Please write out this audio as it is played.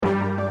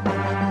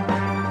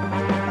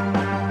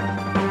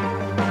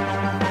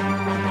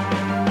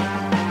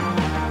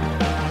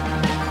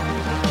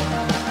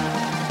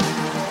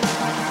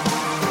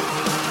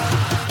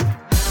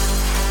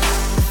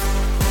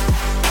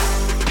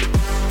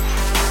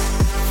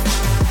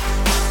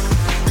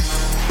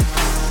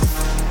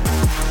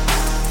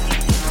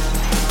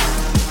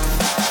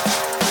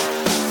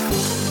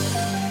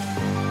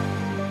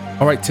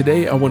right,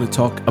 today I want to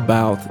talk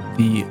about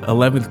the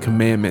 11th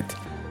commandment.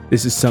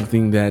 This is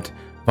something that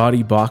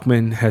Voddie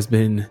Baucham has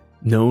been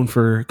known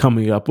for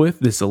coming up with.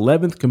 This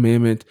 11th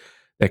commandment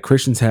that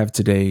Christians have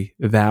today: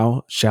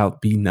 thou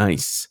shalt be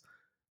nice.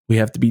 We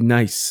have to be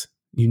nice.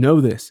 You know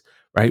this,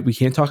 right? We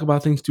can't talk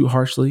about things too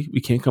harshly.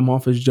 We can't come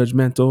off as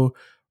judgmental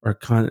or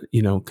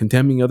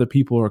condemning other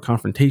people or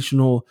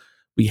confrontational.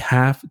 We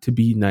have to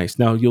be nice.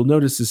 Now, you'll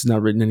notice this is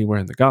not written anywhere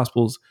in the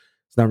Gospels.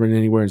 It's not written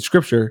anywhere in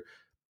Scripture,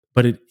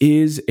 but it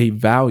is a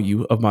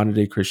value of modern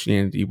day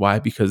Christianity. Why?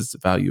 Because it's a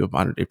value of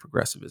modern day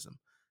progressivism.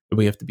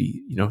 We have to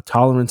be,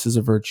 tolerance is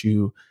a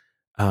virtue.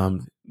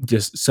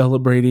 Just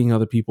celebrating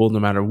other people, no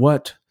matter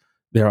what,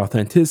 their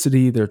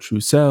authenticity, their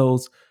true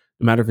selves,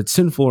 no matter if it's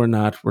sinful or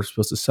not, we're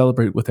supposed to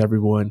celebrate with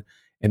everyone.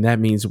 And that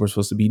means we're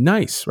supposed to be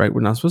nice, right?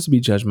 We're not supposed to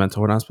be judgmental.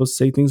 We're not supposed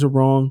to say things are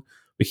wrong.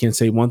 We can't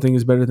say one thing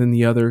is better than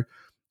the other.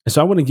 And so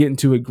I want to get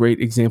into a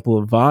great example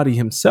of Voddie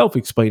himself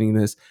explaining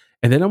this.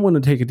 And then I want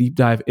to take a deep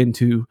dive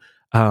into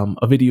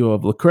a video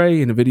of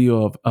Lecrae and a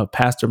video of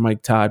Pastor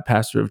Mike Todd,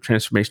 pastor of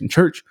Transformation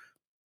Church,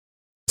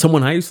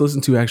 someone I used to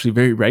listen to actually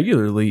very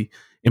regularly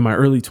in my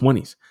early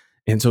 20s.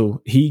 And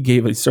so he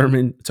gave a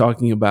sermon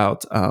talking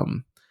about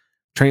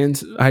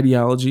trans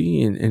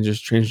ideology and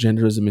just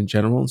transgenderism in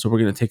general. And so we're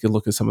going to take a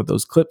look at some of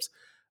those clips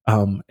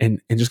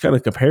and just kind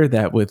of compare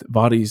that with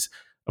Voddie's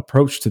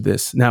approach to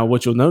this. Now,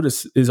 what you'll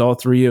notice is all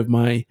three of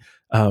my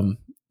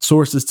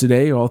sources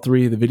today, all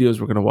three of the videos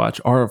we're going to watch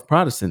are of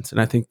Protestants.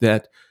 And I think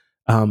that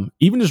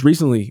even just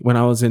recently, when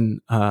I was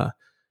in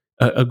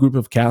a group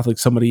of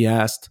Catholics, somebody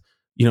asked,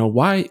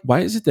 why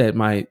is it that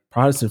my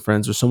Protestant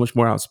friends are so much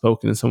more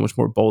outspoken and so much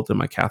more bold than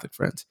my Catholic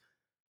friends?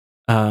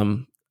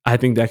 I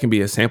think that can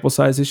be a sample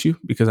size issue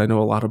because I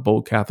know a lot of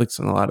bold Catholics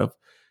and a lot of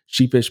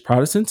sheepish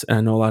Protestants, and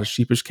I know a lot of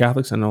sheepish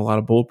Catholics and I know a lot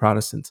of bold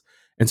Protestants.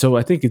 And so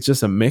I think it's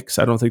just a mix.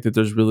 I don't think that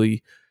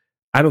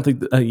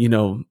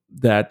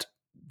that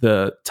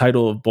the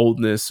title of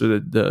boldness or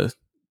the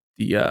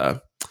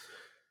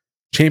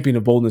champion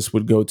of boldness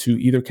would go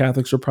to either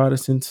Catholics or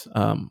Protestants.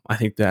 I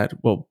think that,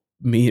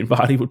 me and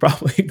Voddie would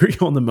probably agree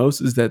on the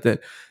most is that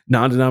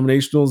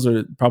non-denominationals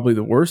are probably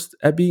the worst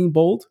at being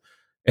bold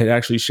and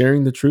actually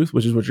sharing the truth,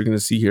 which is what you're going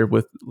to see here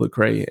with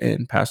Lecrae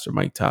and Pastor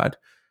Mike Todd.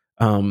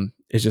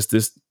 It's just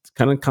this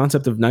kind of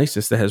concept of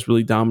niceness that has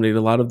really dominated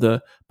a lot of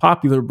the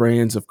popular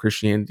brands of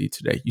Christianity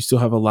today. You still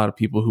have a lot of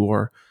people who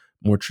are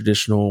more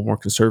traditional, more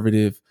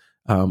conservative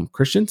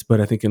Christians,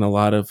 but I think in a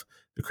lot of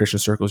the Christian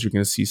circles, you're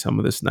going to see some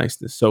of this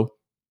niceness. So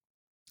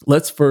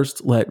let's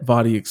first let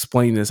Voddie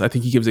explain this. I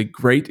think he gives a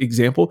great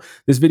example.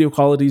 This video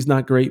quality is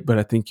not great, but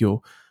I think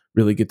you'll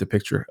really get the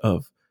picture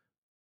of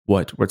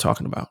what we're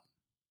talking about.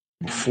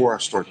 Before I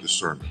start the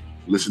sermon,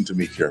 listen to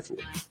me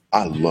carefully.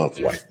 I love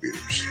wife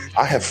beaters.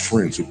 I have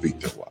friends who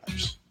beat their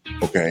wives.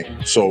 Okay?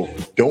 So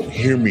don't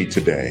hear me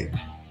today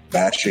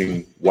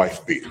bashing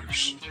wife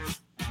beaters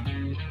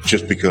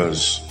just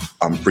because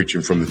I'm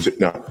preaching from the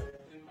now,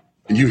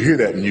 you hear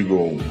that and you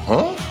go,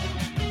 huh?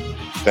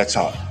 That's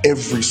how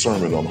every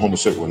sermon on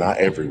homosexuality, well, not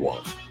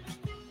everyone,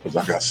 because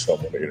I got some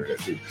on the internet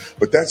too,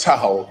 but that's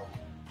how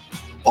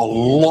a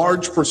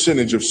large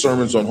percentage of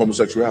sermons on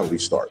homosexuality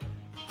start.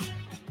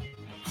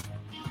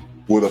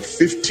 With a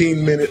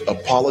 15-minute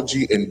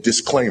apology and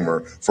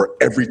disclaimer for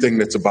everything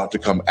that's about to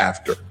come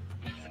after.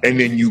 And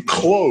then you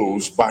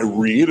close by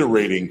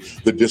reiterating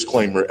the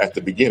disclaimer at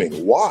the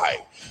beginning. Why?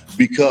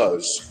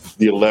 Because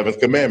the 11th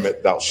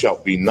commandment, thou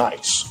shalt be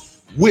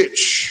nice,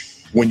 which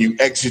when you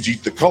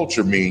exegete the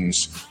culture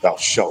means thou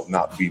shalt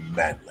not be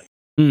manly.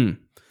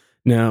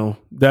 Now,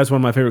 that's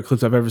one of my favorite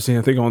clips I've ever seen,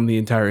 I think, on the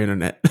entire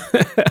internet.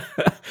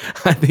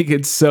 I think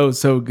it's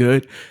so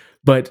good.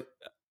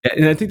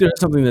 And I think there's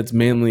something that's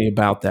manly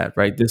about that,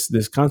 right?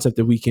 This concept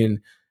that we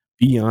can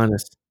be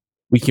honest,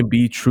 we can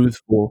be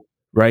truthful,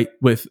 right,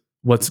 with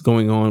what's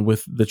going on,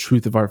 with the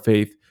truth of our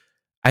faith.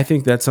 I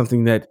think that's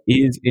something that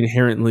is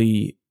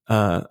inherently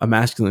a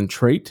masculine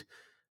trait.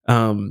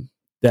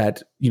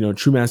 That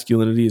true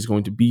masculinity is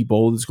going to be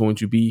bold, is going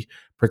to be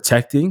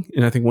protecting,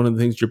 and I think one of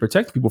the things you're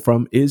protecting people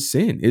from is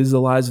sin, is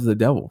the lies of the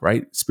devil,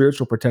 right?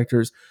 Spiritual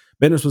protectors.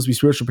 Men are supposed to be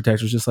spiritual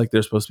protectors, just like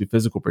they're supposed to be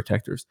physical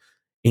protectors.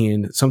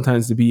 And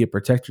sometimes to be a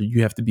protector,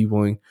 you have to be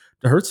willing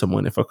to hurt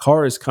someone. If a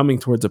car is coming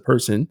towards a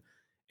person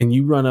and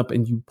you run up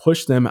and you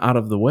push them out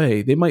of the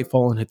way, they might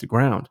fall and hit the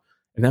ground,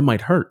 and that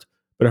might hurt,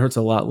 but it hurts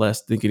a lot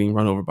less than getting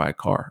run over by a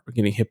car or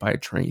getting hit by a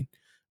train,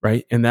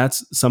 right? And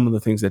that's some of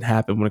the things that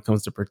happen when it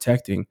comes to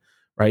protecting,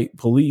 right?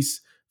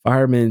 Police,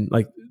 firemen,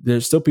 like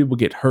there's still people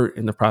get hurt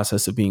in the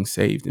process of being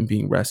saved and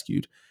being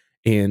rescued.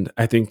 And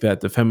I think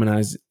that the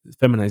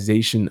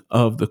feminization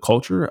of the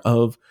culture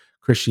of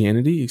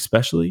Christianity,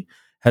 especially,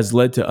 has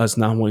led to us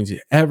not wanting to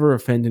ever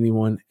offend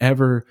anyone,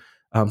 ever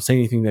say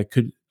anything that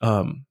could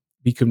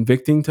be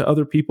convicting to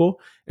other people.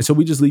 And so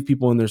we just leave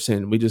people in their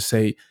sin. We just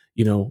say,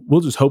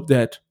 we'll just hope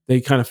that they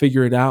kind of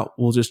figure it out.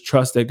 We'll just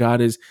trust that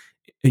God is,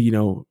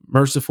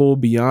 merciful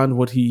beyond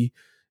what he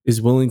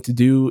is willing to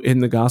do in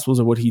the Gospels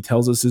or what he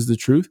tells us is the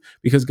truth,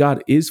 because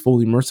God is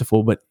fully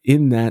merciful. But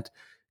in that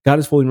God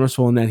is fully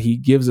merciful in that he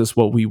gives us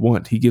what we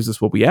want. He gives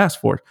us what we ask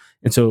for.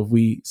 And so if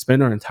we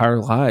spend our entire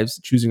lives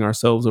choosing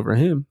ourselves over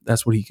him,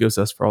 that's what he gives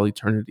us for all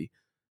eternity.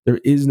 There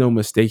is no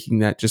mistaking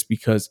that just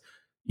because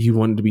you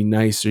wanted to be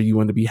nice or you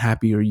want to be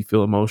happy or you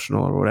feel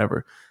emotional or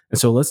whatever. And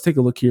so let's take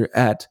a look here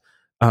at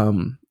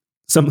some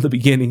of the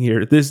beginning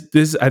here. I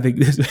think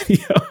this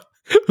video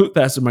with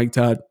Pastor Mike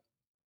Todd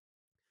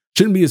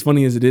shouldn't be as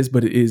funny as it is,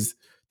 but it is,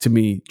 to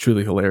me,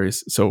 truly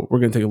hilarious. So we're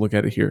going to take a look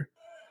at it here.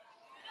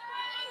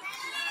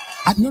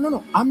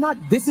 No. I'm not.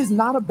 This is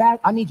not a bad.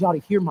 I need y'all to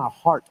hear my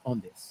heart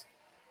on this.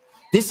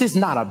 This is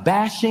not a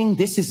bashing.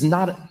 This is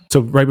not a. So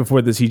right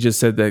before this, he just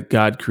said that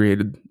God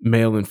created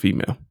male and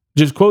female.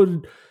 Just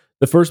quoted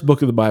the first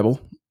book of the Bible.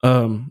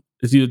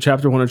 It's either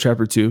chapter 1 or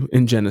chapter 2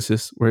 in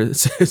Genesis, where it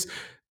says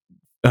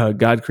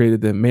God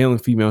created them, male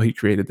and female, he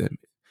created them.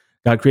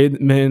 God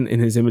created men in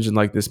his image and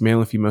likeness, male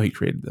and female, he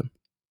created them.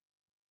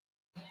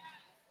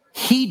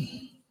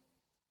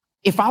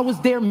 If I was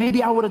there,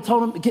 maybe I would have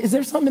told him, is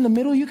there something in the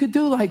middle you could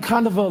do? Like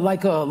kind of a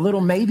little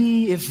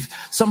maybe if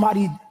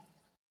somebody.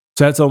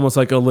 So that's almost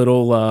like a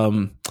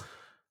little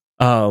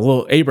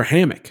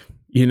Abrahamic,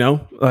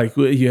 like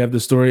you have the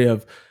story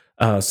of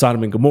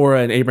Sodom and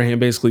Gomorrah, and Abraham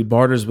basically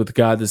barters with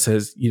God that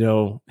says,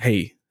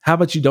 hey, how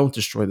about you don't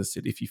destroy the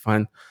city if you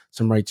find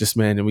some righteous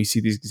men? And we see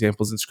these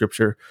examples in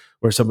scripture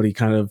where somebody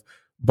kind of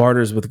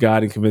barters with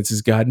God and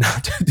convinces God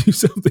not to do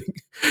something.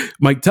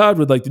 Mike Todd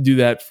would like to do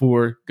that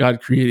for God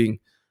creating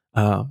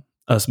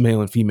us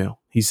male and female.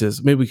 He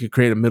says, maybe we could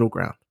create a middle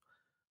ground.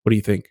 What do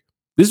you think?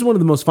 This is one of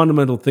the most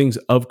fundamental things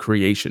of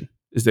creation,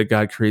 is that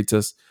God creates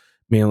us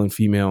male and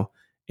female.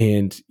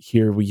 And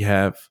here we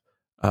have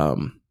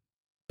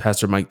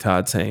Pastor Mike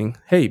Todd saying,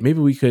 hey, maybe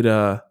we could,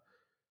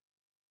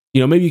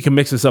 maybe you can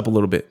mix this up a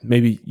little bit.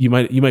 Maybe you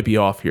might be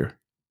off here.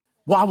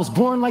 Well, I was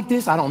born like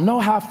this. I don't know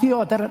how I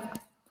feel.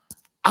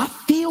 I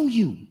feel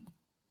you.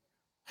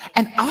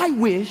 And I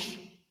wish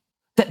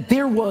that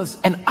there was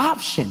an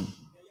option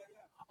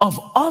of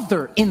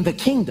other in the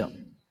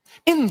kingdom.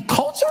 In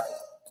culture,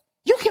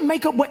 you can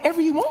make up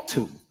whatever you want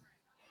to.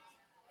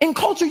 In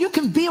culture, you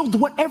can build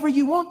whatever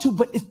you want to.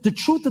 But the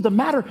truth of the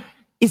matter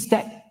is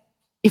that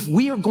if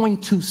we are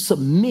going to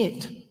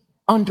submit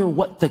under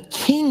what the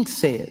king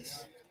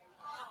says,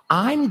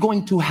 I'm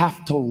going to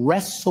have to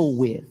wrestle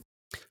with.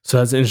 So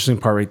that's an interesting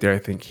part right there, I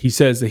think. He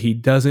says that he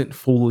doesn't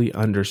fully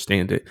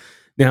understand it.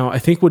 Now, I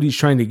think what he's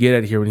trying to get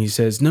at here when he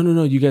says,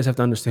 no, you guys have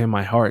to understand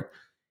my heart.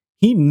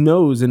 He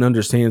knows and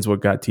understands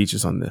what God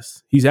teaches on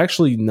this. He's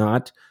actually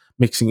not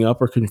mixing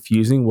up or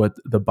confusing what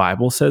the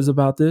Bible says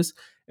about this.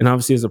 And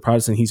obviously, as a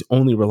Protestant, he's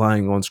only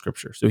relying on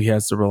Scripture. So he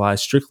has to rely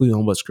strictly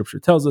on what Scripture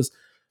tells us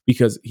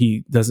because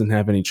he doesn't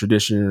have any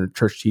tradition or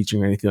church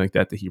teaching or anything like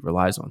that he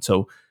relies on.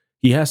 So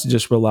he has to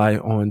just rely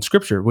on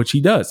Scripture, which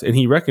he does. And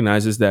he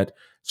recognizes that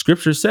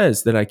Scripture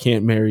says that I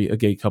can't marry a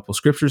gay couple.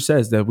 Scripture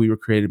says that we were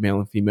created male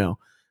and female.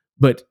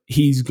 But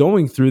he's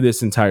going through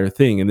this entire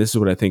thing. And this is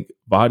what I think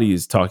Vadi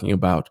is talking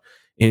about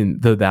in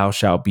the thou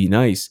shalt be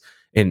nice.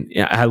 And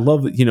I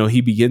love that,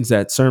 he begins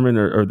that sermon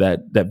or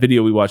that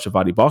video we watched of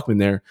Vadi Bachman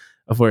there,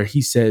 of where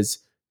he says,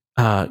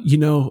 I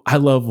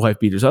love wife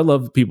beaters. I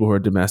love people who are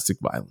domestic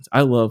violence.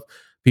 I love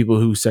people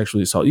who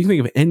sexually assault. You can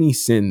think of any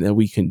sin that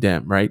we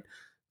condemn, right?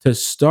 To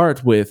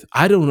start with,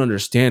 I don't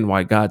understand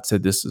why God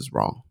said this is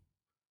wrong.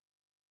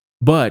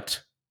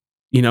 But,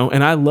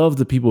 and I love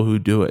the people who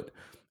do it.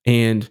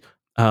 And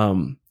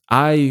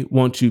I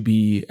want to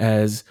be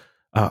as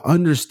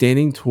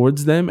understanding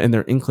towards them and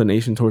their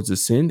inclination towards the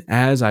sin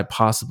as I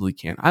possibly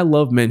can. I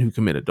love men who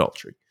commit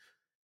adultery.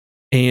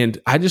 And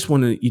I just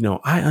want to,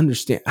 I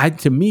understand.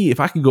 To me, if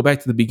I could go back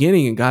to the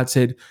beginning and God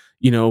said,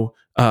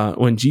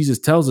 when Jesus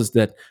tells us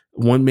that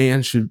one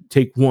man should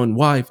take one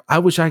wife, I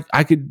wish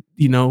I could,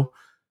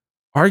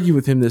 argue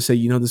with him to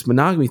say, this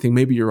monogamy thing,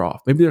 maybe you're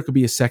off. Maybe there could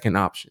be a second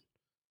option.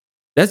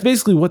 That's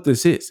basically what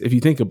this is. If you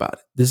think about it,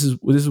 this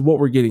is what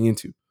we're getting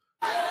into.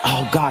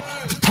 Oh God,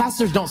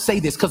 pastors don't say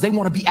this because they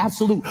want to be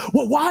absolute.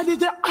 Well, why did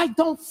that? I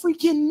don't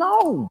freaking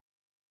know.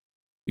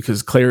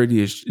 Because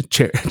clarity is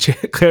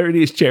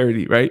clarity is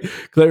charity, right?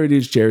 Clarity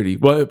is charity.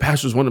 Well,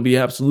 pastors want to be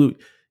absolute.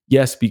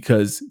 Yes,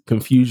 because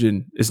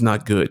confusion is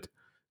not good.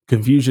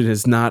 Confusion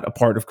is not a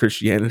part of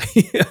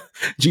Christianity.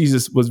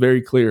 Jesus was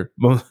very clear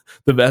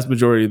the vast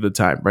majority of the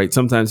time, right?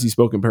 Sometimes he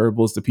spoke in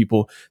parables to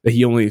people that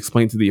he only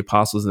explained to the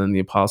apostles, and then the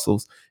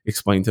apostles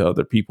explained to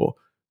other people,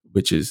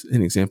 which is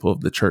an example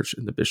of the church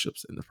and the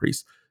bishops and the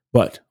priests.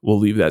 But we'll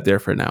leave that there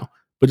for now.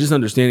 But just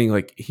understanding,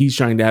 like, he's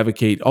trying to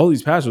advocate, all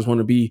these pastors want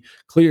to be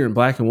clear in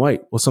black and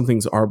white. Well, some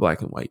things are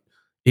black and white.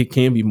 It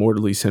can be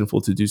mortally sinful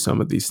to do some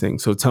of these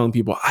things. So telling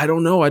people, I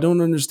don't know, I don't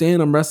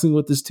understand, I'm wrestling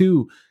with this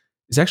too,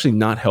 is actually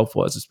not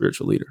helpful as a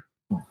spiritual leader.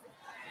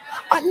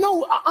 I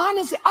know,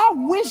 honestly, I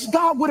wish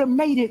God would have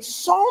made it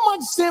so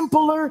much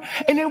simpler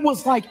and it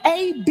was like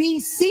A, B,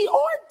 C,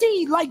 or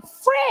D, like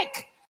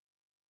frick.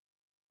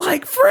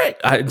 Like frick.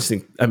 I just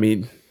think,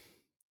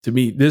 to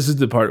me, this is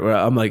the part where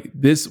I'm like,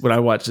 this, when I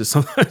watch this,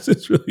 sometimes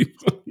it's really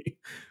funny.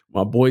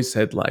 My boy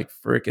said like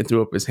frick and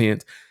threw up his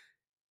hands.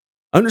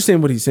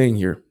 Understand what he's saying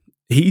here.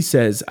 He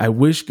says, I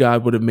wish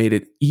God would have made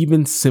it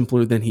even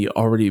simpler than he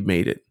already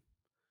made it.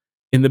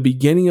 In the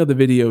beginning of the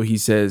video, he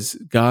says,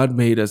 God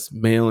made us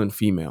male and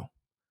female.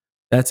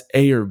 That's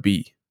A or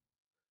B.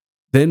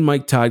 Then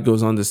Mike Todd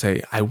goes on to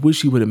say, I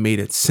wish he would have made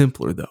it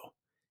simpler though.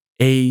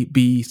 A,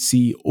 B,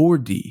 C, or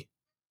D.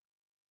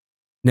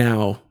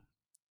 Now,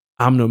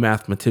 I'm no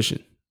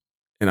mathematician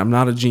and I'm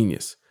not a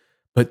genius,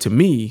 but to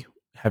me,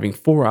 having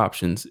 4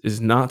 options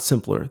is not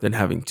simpler than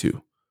having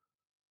 2,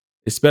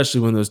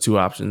 especially when those 2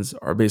 options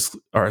are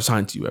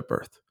assigned to you at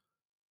birth.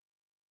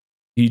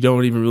 You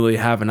don't even really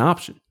have an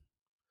option.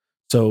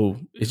 So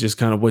it's just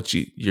kind of what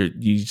you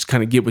just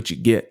kind of get what you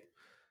get.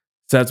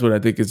 So that's what I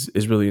think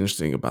is really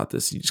interesting about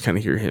this. You just kind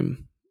of hear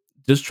him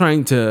just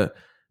trying to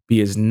be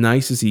as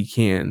nice as he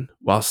can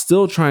while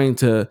still trying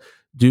to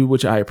do,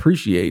 which I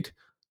appreciate,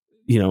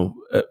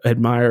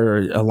 admire or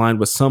align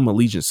with some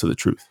allegiance to the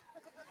truth.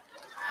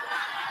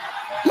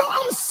 No,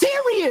 I'm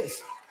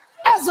serious.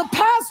 As a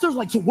pastor,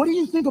 like, so what do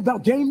you think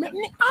about gay men?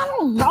 I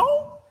don't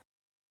know.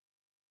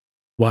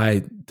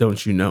 Why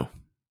don't you know?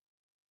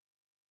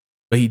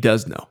 But he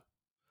does know.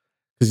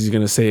 Because he's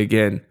going to say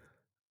again,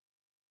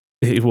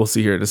 we'll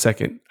see here in a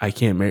second, I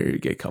can't marry a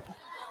gay couple.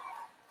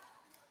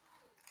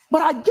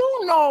 But I do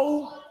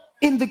know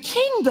in the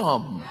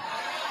kingdom.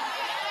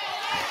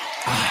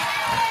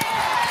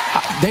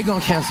 They're going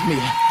to cancel me.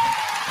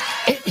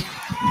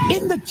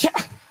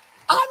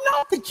 I'm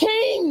not the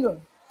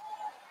king.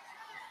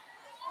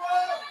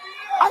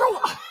 I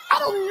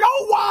don't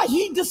know why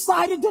he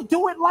decided to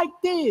do it like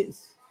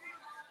this.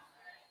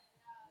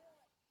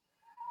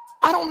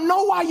 I don't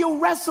know why you're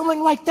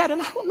wrestling like that,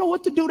 and I don't know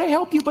what to do to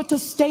help you but to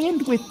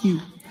stand with you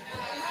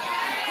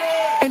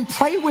and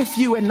pray with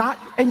you, and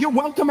you're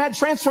welcome at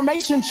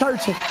Transformation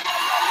Church.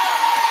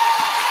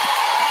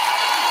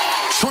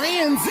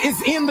 Trans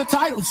is in the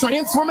title.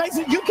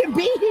 Transformation. You can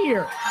be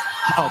here.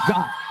 Oh,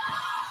 God.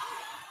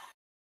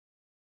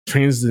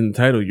 Trans is in the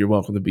title. You're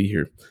welcome to be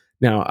here.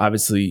 Now,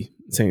 obviously,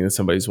 saying that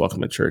somebody's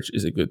welcome at church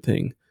is a good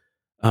thing.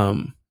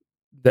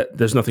 That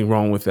there's nothing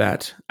wrong with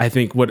that. I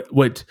think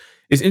what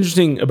is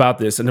interesting about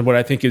this, and what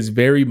I think is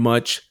very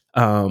much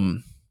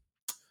the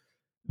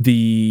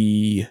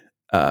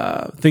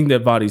thing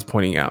that Vadi's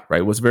pointing out,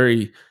 right, was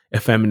very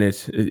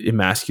effeminate,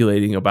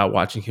 emasculating about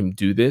watching him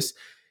do this,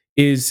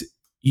 is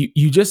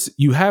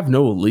you have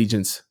no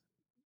allegiance.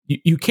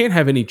 You can't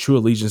have any true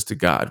allegiance to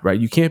God, right?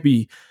 You can't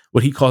be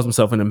what he calls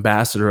himself, an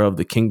ambassador of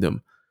the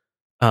kingdom.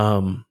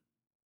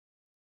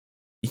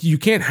 You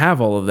can't have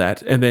all of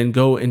that and then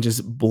go and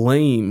just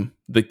blame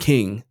the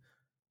king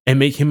and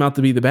make him out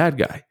to be the bad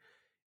guy.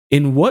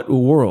 In what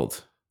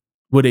world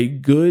would a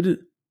good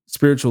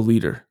spiritual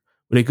leader,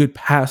 would a good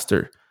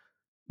pastor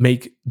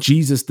make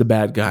Jesus the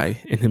bad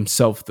guy and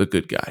himself the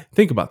good guy?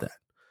 Think about that.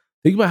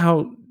 Think about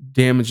how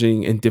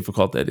damaging and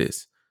difficult that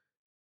is.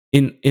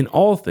 In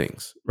all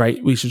things,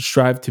 right? We should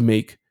strive to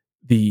make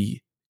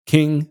the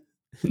king,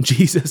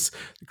 Jesus,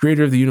 the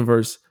creator of the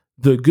universe,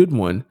 the good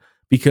one.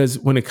 Because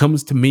when it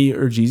comes to me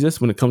or Jesus,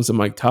 when it comes to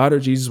Mike Todd or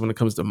Jesus, when it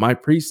comes to my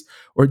priest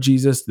or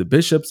Jesus, the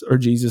bishops or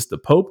Jesus, the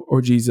Pope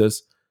or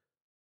Jesus,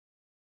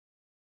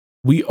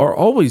 we are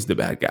always the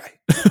bad guy.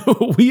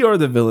 We are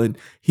the villain.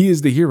 He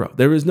is the hero.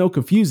 There is no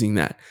confusing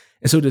that.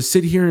 And so to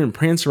sit here and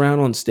prance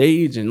around on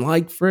stage and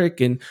like frick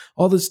and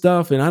all this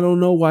stuff, and I don't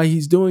know why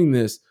he's doing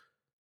this.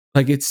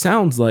 Like, it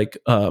sounds like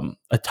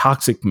a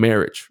toxic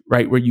marriage,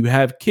 right? Where you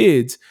have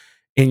kids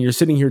and you're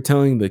sitting here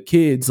telling the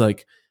kids,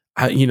 like,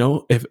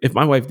 if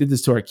my wife did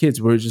this to our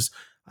kids, we're just,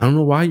 I don't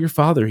know why your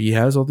father, he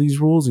has all these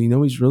rules,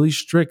 and he's really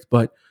strict,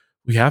 but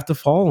we have to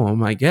follow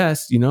him, I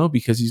guess,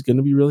 because he's going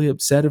to be really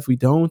upset if we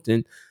don't.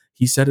 And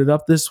he set it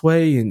up this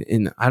way.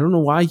 And I don't know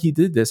why he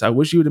did this. I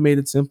wish he would have made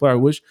it simpler. I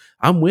wish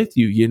I'm with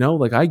you,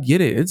 like, I get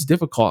it. It's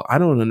difficult. I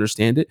don't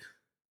understand it.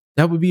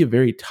 That would be a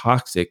very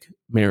toxic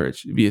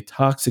marriage. It'd be a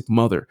toxic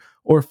mother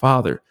or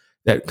father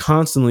that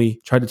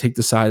constantly tried to take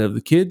the side of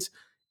the kids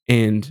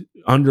and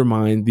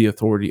undermine the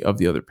authority of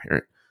the other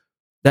parent.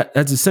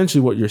 That's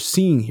essentially what you're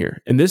seeing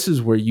here. And this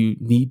is where you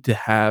need to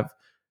have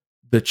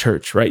the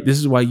church, right? This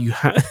is why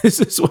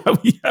this is why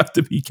we have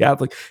to be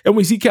Catholic. And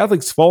we see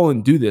Catholics fall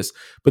and do this.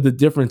 But the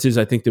difference is,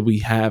 I think, that we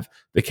have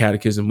the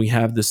catechism, we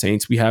have the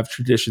saints, we have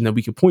tradition that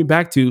we can point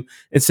back to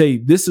and say,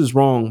 this is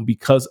wrong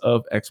because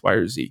of X, Y,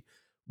 or Z.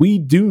 We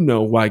do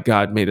know why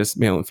God made us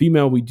male and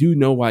female. We do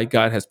know why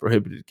God has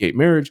prohibited gay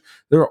marriage.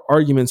 There are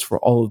arguments for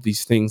all of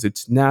these things.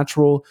 It's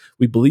natural.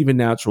 We believe in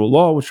natural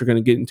law, which we're going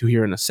to get into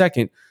here in a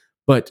second.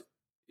 But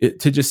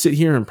to just sit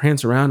here and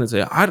prance around and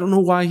say, I don't know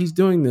why he's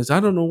doing this. I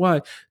don't know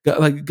why.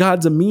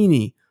 God's a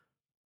meanie.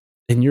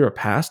 And you're a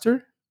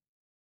pastor?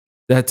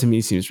 That to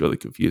me seems really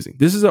confusing.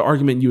 This is an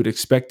argument you would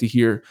expect to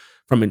hear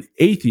from an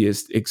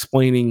atheist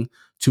explaining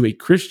to a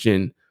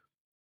Christian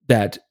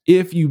that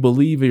if you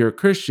believe you're a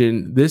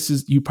Christian,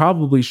 you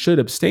probably should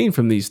abstain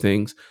from these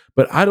things.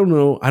 But I don't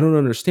know. I don't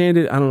understand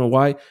it. I don't know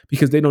why,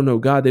 because they don't know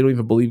God. They don't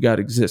even believe God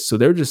exists. So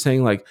they're just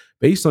saying, like,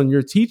 based on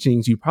your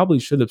teachings, you probably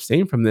should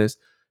abstain from this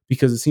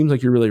because it seems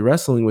like you're really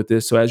wrestling with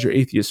this. So as your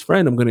atheist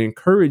friend, I'm going to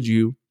encourage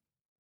you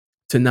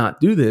to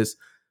not do this.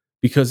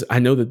 because I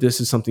know that this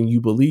is something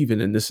you believe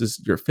in and this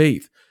is your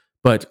faith.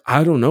 But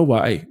I don't know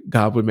why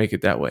God would make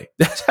it that way.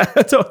 That's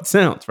how it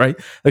sounds, right?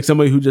 Like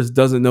somebody who just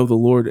doesn't know the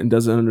Lord and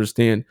doesn't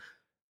understand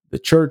the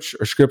church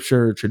or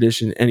scripture or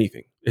tradition,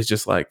 anything. It's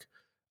just like,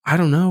 I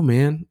don't know,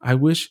 man. I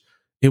wish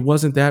it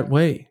wasn't that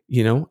way.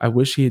 I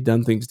wish he had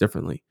done things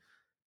differently.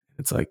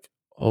 It's like,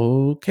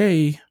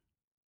 okay,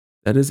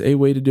 that is a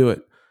way to do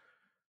it.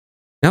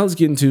 Now let's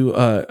get into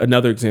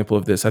another example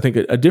of this. I think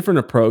a different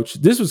approach.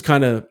 This was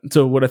kind of,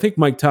 so what I think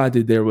Mike Todd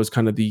did there was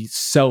kind of the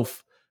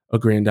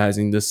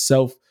self-aggrandizing, the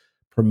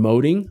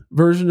self-promoting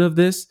version of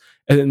this.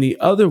 And then the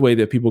other way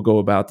that people go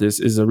about this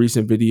is a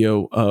recent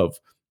video of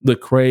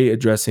Lecrae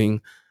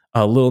addressing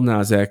Lil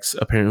Nas X.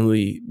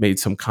 Apparently made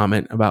some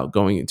comment about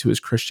going into his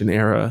Christian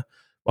era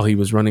while he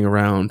was running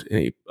around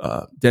in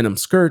a denim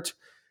skirt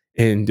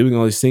and doing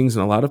all these things.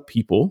 And a lot of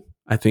people,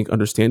 I think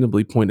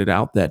understandably, pointed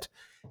out that,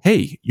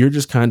 hey, you're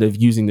just kind of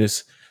using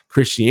this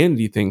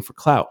Christianity thing for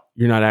clout.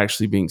 You're not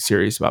actually being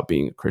serious about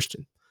being a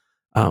Christian,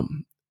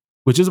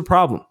 which is a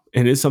problem.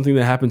 And it's something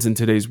that happens in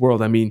today's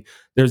world. I mean,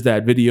 there's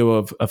that video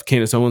of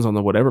Candace Owens on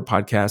the Whatever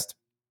podcast,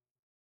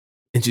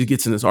 and she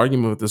gets in this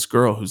argument with this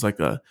girl who's like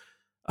a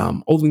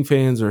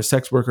OnlyFans or a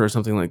sex worker or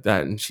something like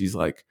that. And she's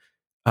like,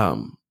 why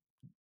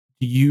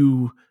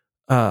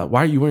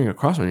are you wearing a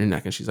cross on your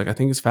neck? And she's like, I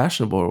think it's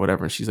fashionable or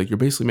whatever. And she's like, you're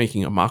basically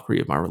making a mockery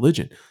of my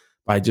religion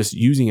by just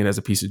using it as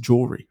a piece of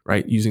jewelry,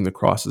 right? Using the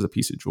cross as a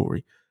piece of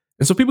jewelry.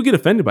 And so people get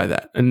offended by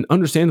that, and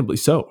understandably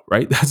so,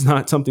 right? That's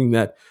not something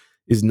that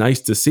is nice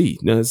to see.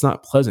 No, it's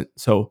not pleasant.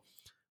 So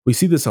we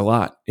see this a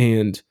lot.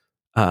 And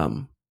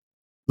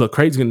look,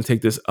 Craig's going to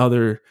take this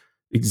other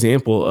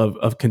example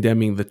of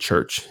condemning the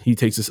church. He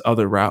takes this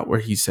other route where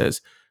he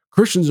says,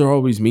 Christians are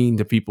always mean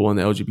to people in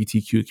the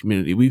LGBTQ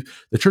community.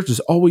 The church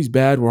is always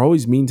bad. We're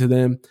always mean to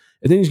them.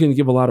 And then he's going to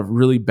give a lot of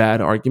really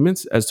bad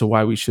arguments as to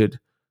why we should,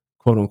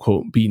 quote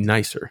unquote, be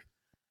nicer.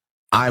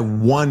 I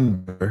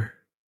wonder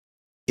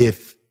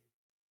if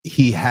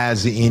he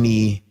has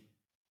any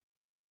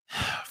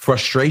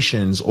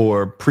frustrations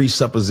or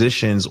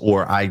presuppositions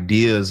or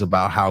ideas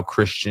about how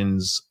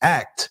Christians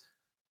act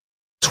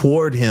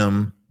toward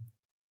him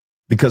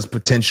because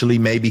potentially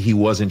maybe he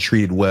wasn't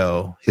treated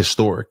well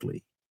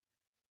historically.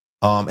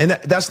 And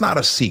that's not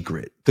a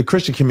secret. The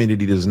Christian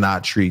community does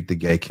not treat the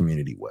gay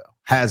community well,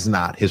 has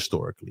not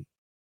historically.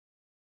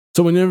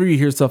 So whenever you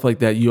hear stuff like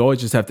that, you always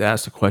just have to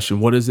ask the question,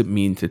 what does it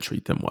mean to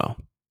treat them well?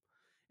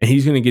 And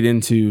he's going to get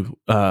into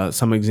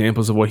some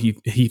examples of what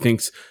he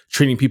thinks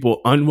treating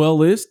people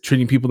unwell is,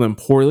 treating people them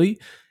poorly.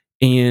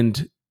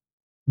 And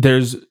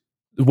there's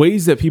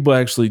ways that people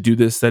actually do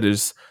this that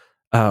is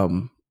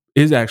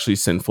actually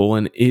sinful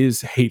and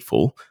is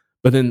hateful.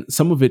 But then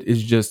some of it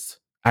is just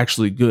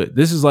actually good.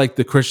 This is like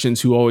the Christians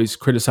who always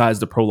criticize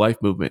the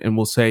pro-life movement and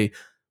will say,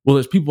 well,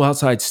 there's people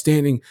outside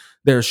standing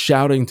there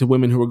shouting to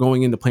women who are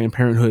going into Planned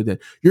Parenthood that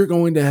you're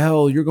going to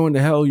hell,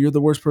 you're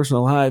the worst person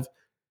alive.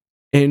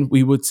 And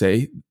we would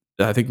say,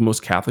 I think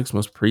most Catholics,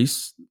 most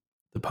priests,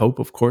 the Pope,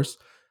 of course,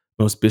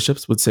 most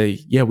bishops would say,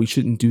 yeah, we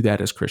shouldn't do that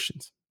as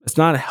Christians. It's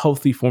not a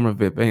healthy form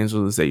of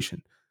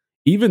evangelization.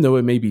 Even though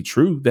it may be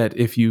true that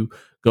if you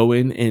go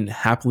in and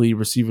happily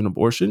receive an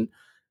abortion,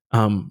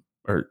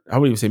 or I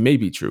wouldn't even say may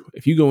be true.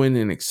 If you go in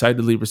and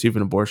excitedly receive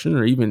an abortion,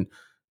 or even,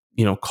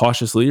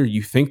 cautiously, or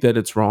you think that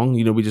it's wrong,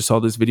 we just saw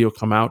this video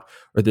come out,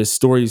 or this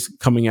story's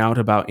coming out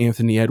about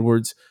Anthony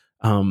Edwards,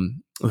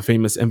 the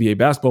famous NBA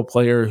basketball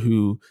player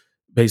who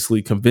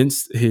basically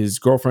convinced his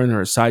girlfriend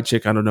or a side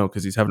chick, I don't know,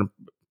 because he's having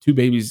 2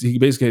 babies. He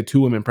basically had 2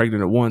 women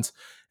pregnant at once,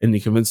 and he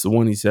convinced the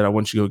one, he said, I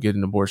want you to go get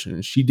an abortion.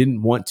 And she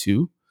didn't want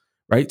to,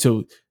 right?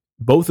 So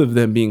both of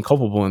them being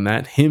culpable in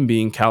that, him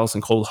being callous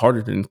and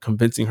cold-hearted and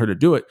convincing her to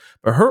do it,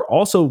 but her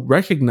also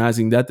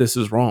recognizing that this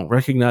is wrong,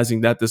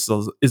 recognizing that this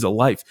is a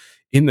life.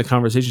 In the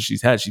conversation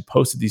she's had, she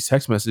posted these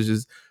text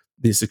messages,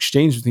 this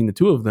exchange between the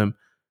two of them.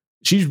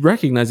 She's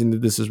recognizing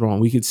that this is wrong.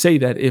 We could say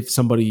that if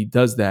somebody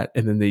does that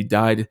and then they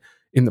died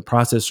in the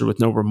process or with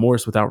no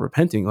remorse without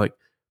repenting, like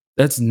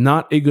that's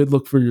not a good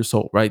look for your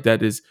soul, right?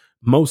 That is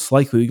most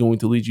likely going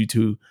to lead you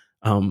to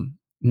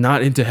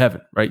not into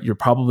heaven, right? You're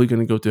probably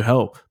going to go to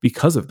hell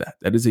because of that.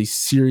 That is a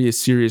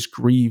serious, serious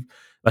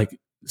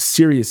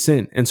serious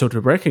sin. And so to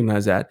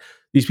recognize that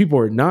these people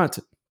are not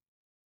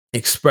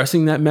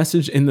expressing that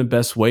message in the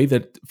best way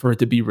that for it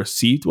to be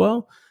received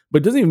well,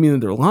 but it doesn't even mean that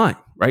they're lying,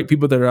 right?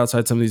 People that are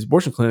outside some of these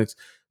abortion clinics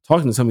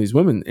talking to some of these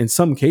women, in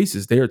some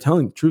cases, they are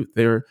telling the truth.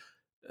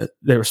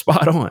 They're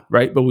spot on,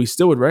 right? But we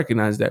still would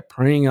recognize that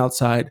praying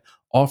outside,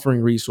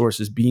 offering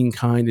resources, being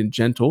kind and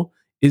gentle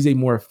is a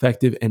more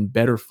effective and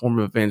better form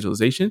of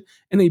evangelization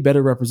and a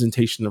better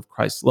representation of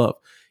Christ's love,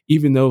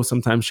 even though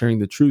sometimes sharing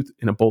the truth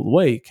in a bold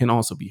way can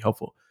also be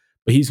helpful.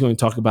 But he's going to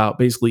talk about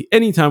basically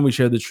anytime we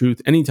share the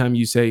truth, anytime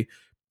you say,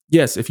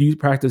 yes, if you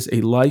practice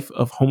a life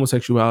of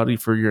homosexuality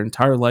for your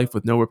entire life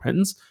with no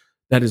repentance,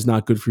 that is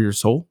not good for your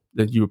soul,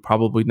 that you're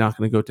probably not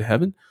going to go to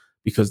heaven,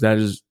 because that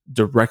is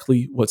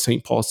directly what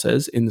St. Paul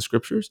says in the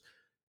scriptures.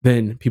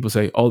 Then people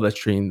say, oh, that's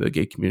treating the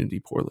gay community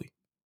poorly.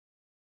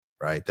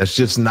 Right. That's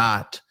just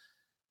not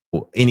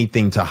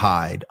anything to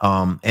hide.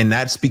 And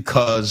that's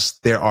because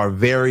there are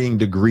varying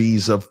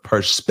degrees of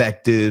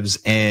perspectives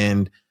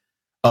and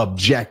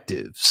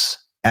objectives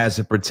as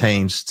it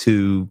pertains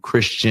to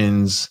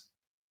Christians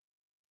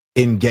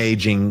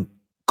engaging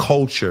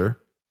culture.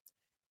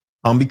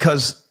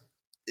 Because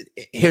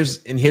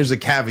here's a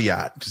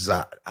caveat, because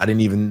I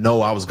didn't even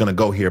know I was going to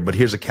go here, but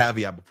here's a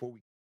caveat before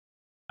we.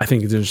 I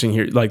think it's interesting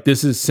here. Like,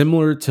 this is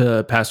similar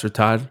to Pastor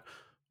Todd.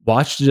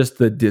 Watch just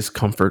the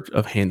discomfort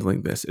of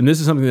handling this. And this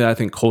is something that I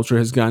think culture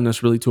has gotten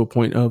us really to a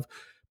point of.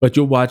 But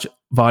you'll watch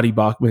Vadi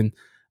Bachman,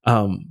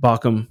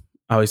 Bacham,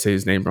 I always say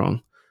his name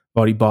wrong,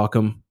 Vadi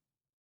Bacham,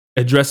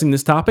 addressing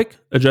this topic,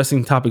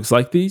 addressing topics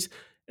like these.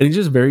 And he's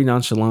just very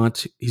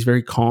nonchalant. He's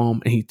very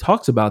calm. And he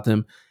talks about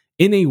them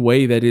in a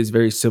way that is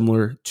very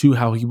similar to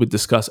how he would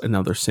discuss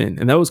another sin.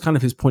 And that was kind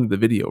of his point of the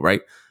video,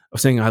 right? Of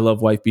saying, I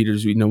love wife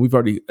beaters. We know we've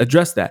already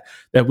addressed that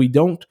we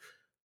don't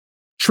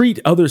treat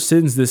other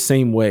sins the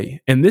same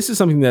way. And this is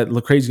something that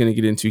Lecrae is going to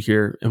get into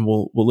here, and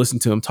we'll listen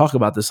to him talk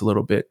about this a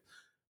little bit.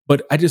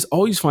 But I just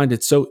always find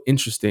it so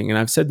interesting, and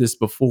I've said this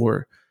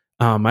before.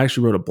 I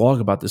actually wrote a blog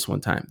about this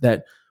one time,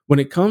 that when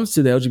it comes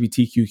to the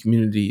LGBTQ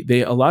community,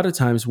 they a lot of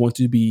times want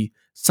to be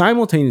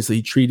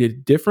simultaneously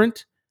treated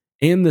different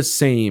and the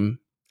same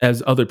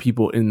as other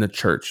people in the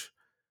church,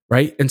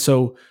 right? And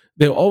so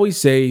they'll always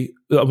say,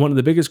 one of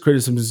the biggest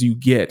criticisms you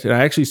get, and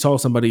I actually saw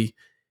somebody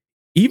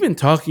even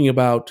talking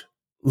about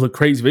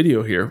Lecrae's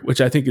video here,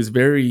 which I think is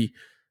very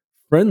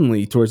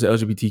friendly towards the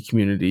LGBT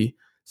community,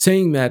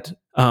 saying that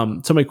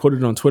somebody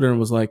quoted it on Twitter and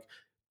was like,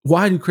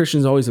 why do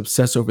Christians always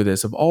obsess over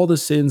this? Of all the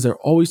sins, they're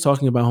always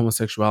talking about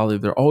homosexuality.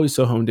 They're always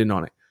so honed in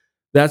on it.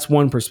 That's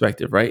one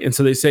perspective, right? And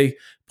so they say,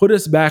 put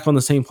us back on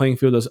the same playing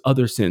field as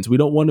other sins. We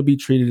don't want to be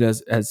treated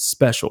as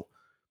special.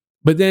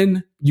 But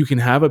then you can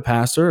have a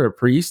pastor or a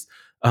priest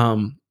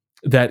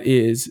that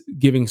is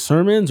giving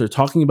sermons or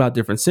talking about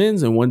different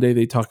sins. And one day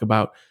they talk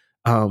about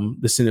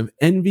the sin of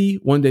envy.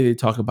 One day they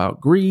talk about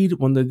greed.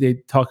 One day they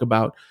talk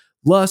about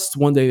lust.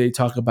 One day they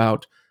talk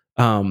about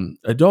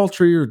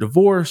adultery or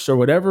divorce or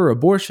whatever,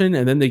 abortion.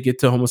 And then they get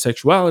to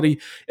homosexuality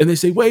and they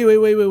say,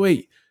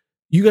 wait.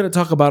 You got to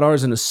talk about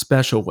ours in a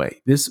special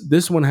way.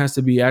 This one has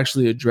to be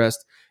actually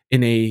addressed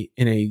in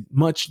a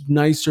much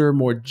nicer,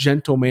 more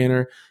gentle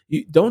manner.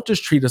 You don't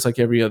just treat us like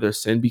every other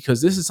sin,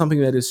 because this is something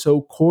that is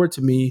so core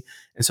to me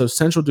and so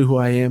central to who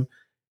I am.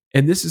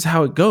 And this is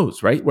how it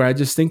goes, right? Where I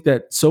just think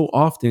that so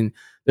often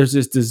there's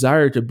this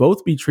desire to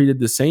both be treated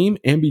the same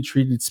and be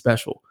treated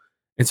special.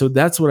 And so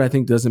that's what I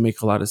think doesn't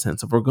make a lot of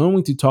sense. If we're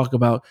going to talk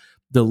about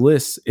the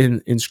lists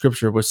in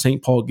Scripture, where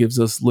St. Paul gives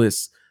us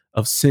lists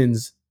of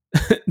sins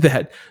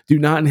that do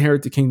not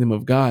inherit the kingdom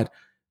of God,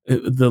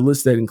 the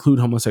lists that include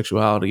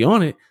homosexuality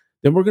on it,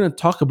 then we're going to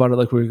talk about it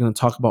like we're going to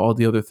talk about all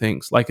the other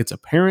things, like it's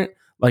apparent,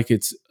 like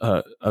it's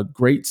a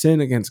great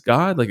sin against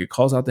God, like it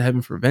calls out to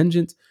heaven for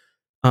vengeance,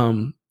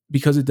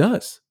 because it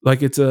does,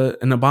 like it's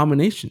an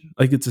abomination,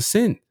 like it's a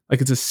sin, like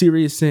it's a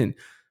serious sin.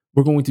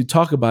 We're going to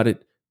talk about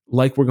it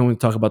like we're going to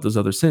talk about those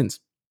other sins.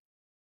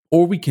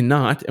 Or we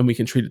cannot, and we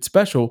can treat it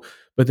special.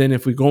 But then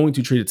if we're going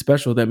to treat it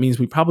special, that means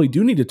we probably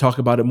do need to talk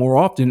about it more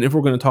often if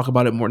we're going to talk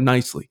about it more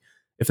nicely,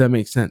 if that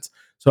makes sense.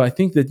 So I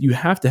think that you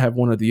have to have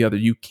one or the other.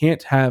 You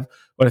can't have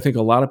what I think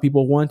a lot of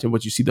people want, and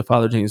what you see the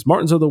Father James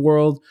Martins of the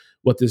world,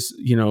 what this,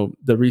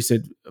 the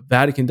recent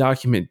Vatican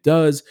document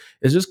does,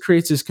 is just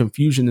creates this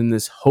confusion and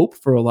this hope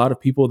for a lot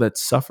of people that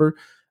suffer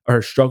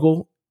or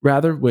struggle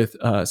rather with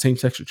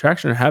same-sex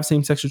attraction or have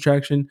same-sex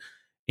attraction.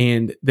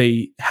 And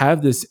they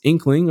have this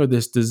inkling or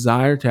this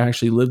desire to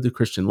actually live the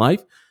Christian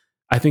life.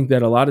 I think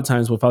that a lot of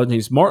times what Father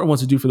James Martin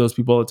wants to do for those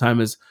people all the time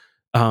is,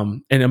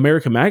 and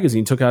American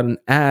Magazine took out an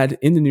ad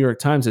in the New York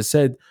Times that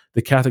said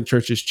the Catholic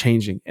Church is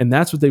changing. And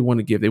that's what they want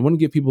to give. They want to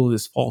give people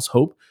this false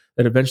hope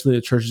that eventually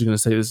the church is going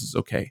to say this is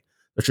okay.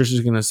 The church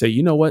is going to say,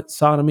 you know what,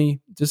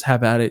 sodomy, just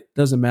have at it.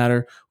 Doesn't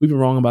matter. We've been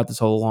wrong about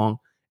this all along.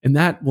 And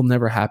that will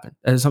never happen.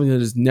 That is something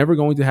that is never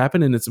going to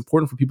happen. And it's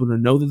important for people to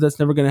know that that's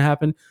never going to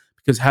happen,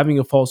 because having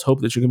a false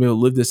hope that you're going to be able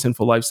to live this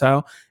sinful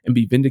lifestyle and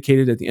be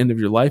vindicated at the end of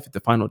your life at the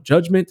final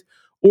judgment,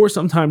 or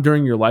sometime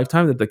during your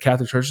lifetime that the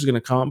Catholic Church is going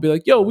to come and be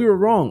like, yo, we were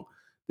wrong.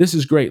 This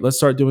is great. Let's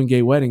start doing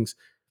gay weddings.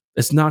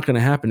 It's not going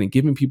to happen. And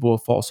giving people a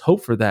false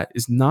hope for that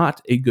is not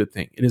a good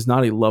thing. It is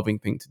not a loving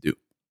thing to do.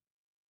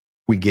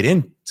 We get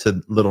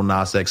into Lil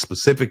Nas X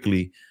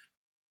specifically.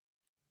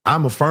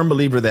 I'm a firm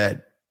believer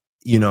that,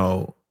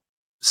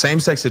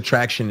 same-sex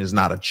attraction is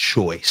not a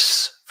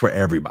choice for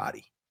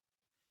everybody.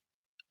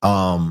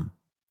 And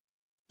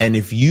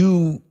if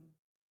you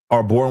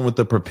are born with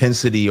a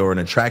propensity or an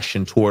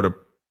attraction toward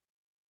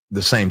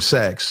the same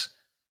sex,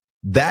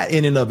 that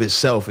in and of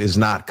itself is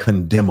not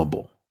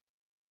condemnable.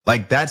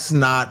 Like, that's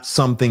not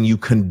something you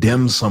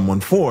condemn someone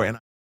for. And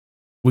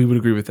we would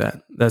agree with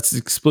that. That's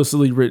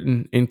explicitly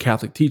written in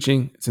Catholic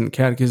teaching. It's in the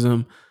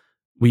Catechism.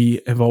 We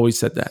have always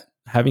said that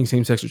having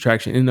same-sex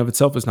attraction in and of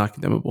itself is not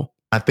condemnable.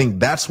 I think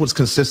that's what's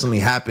consistently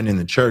happened in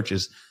the church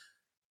is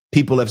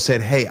people have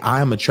said, hey,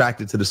 I'm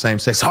attracted to the same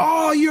sex.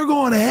 Oh, you're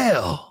going to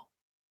hell.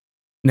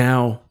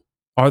 Now,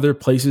 are there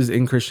places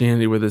in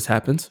Christianity where this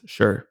happens?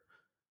 Sure.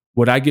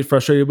 What I get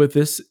frustrated with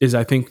this is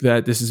I think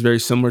that this is very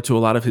similar to a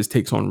lot of his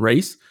takes on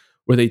race,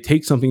 where they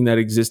take something that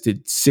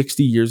existed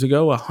 60 years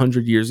ago,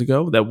 100 years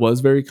ago, that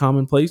was very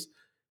commonplace,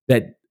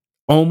 that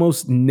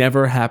almost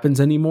never happens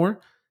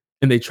anymore,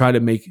 and they try to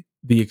make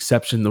the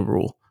exception the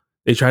rule.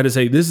 They try to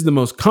say this is the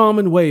most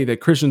common way that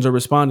Christians are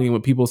responding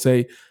when people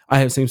say, I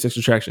have same-sex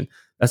attraction.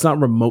 That's not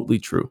remotely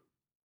true.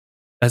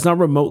 That's not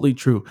remotely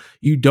true.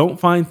 You don't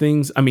find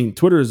things. I mean,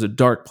 Twitter is a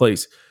dark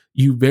place.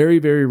 You very,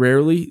 very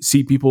rarely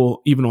see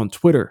people, even on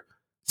Twitter,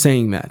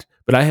 saying that.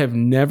 But I have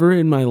never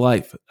in my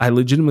life, I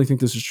legitimately think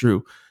this is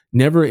true,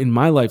 never in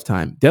my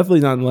lifetime, definitely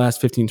not in the last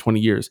 15, 20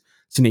 years,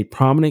 seen a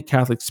prominent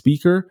Catholic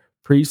speaker,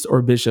 priest,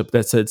 or bishop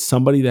that said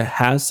somebody that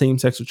has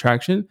same-sex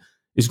attraction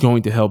is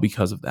going to hell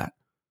because of that.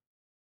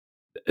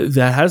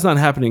 That has not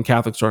happened in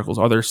Catholic circles.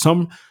 Are there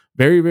some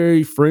very,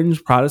 very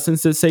fringe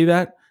Protestants that say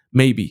that?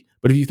 Maybe.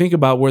 But if you think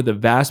about where the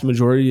vast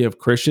majority of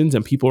Christians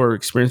and people are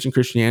experiencing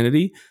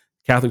Christianity,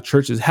 Catholic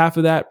Church is half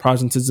of that.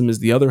 Protestantism is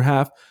the other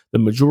half. The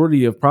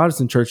majority of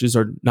Protestant churches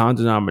are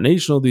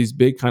non-denominational, these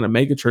big kind of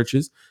mega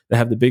churches that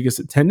have the biggest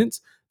attendance.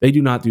 They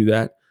do not do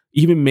that.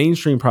 Even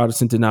mainstream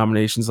Protestant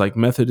denominations like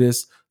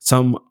Methodists,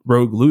 some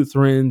rogue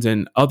Lutherans,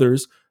 and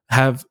others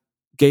have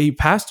gay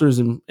pastors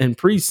and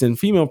priests and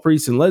female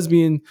priests and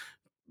lesbian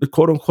the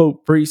quote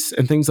unquote priests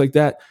and things like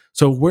that.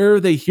 So where are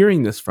they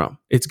hearing this from?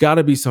 It's got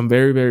to be some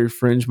very, very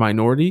fringe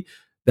minority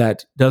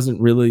that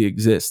doesn't really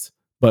exist.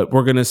 But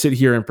we're going to sit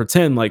here and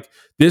pretend like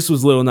this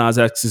was Lil Nas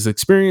X's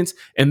experience,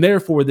 and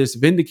therefore this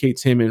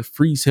vindicates him and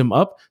frees him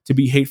up to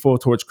be hateful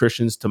towards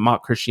Christians, to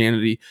mock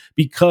Christianity,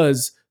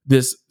 because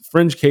this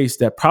fringe case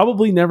that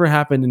probably never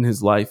happened in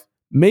his life,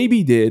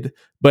 maybe did,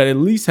 but at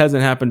least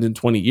hasn't happened in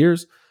 20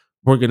 years,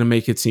 we're going to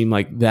make it seem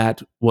like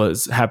that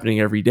was happening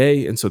every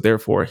day. And so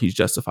therefore he's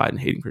justified in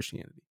hating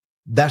Christianity.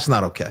 That's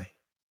not okay.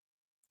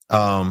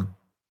 On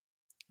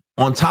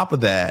top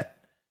of that,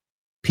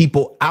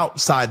 people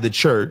outside the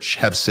church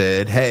have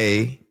said,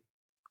 hey,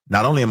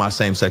 not only am I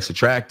same-sex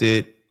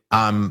attracted,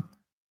 I'm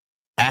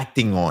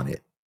acting on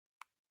it.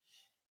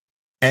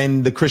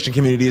 And the Christian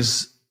community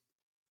is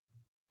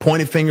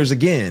pointing fingers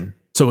again.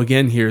 So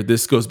again, here,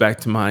 this goes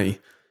back to my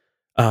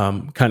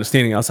kind of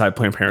standing outside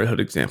Planned Parenthood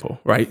example,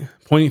 right?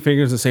 Pointing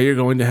fingers and say you're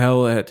going to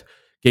hell at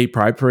gay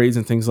pride parades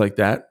and things like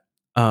that.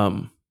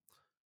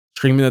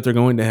 Screaming that they're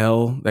going to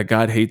hell, that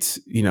God hates,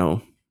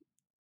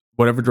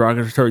 whatever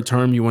derogatory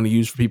term you want to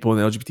use for people in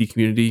the LGBT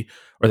community,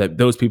 or that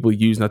those people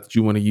use, not that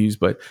you want to use,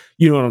 but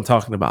you know what I'm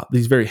talking about.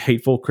 These very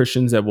hateful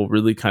Christians that will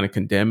really kind of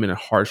condemn in a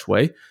harsh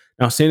way.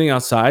 Now, standing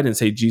outside and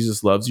say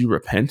Jesus loves you,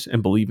 repent,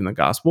 and believe in the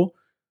gospel,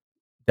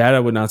 that I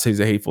would not say is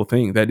a hateful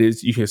thing. That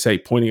is, you can say,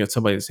 pointing at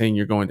somebody and saying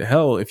you're going to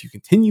hell if you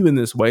continue in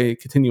this way,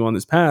 continue on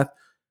this path,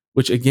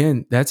 which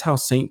again, that's how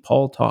St.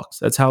 Paul talks.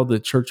 That's how the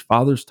church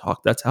fathers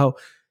talk. That's how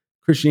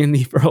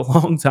Christianity for a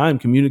long time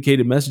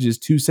communicated messages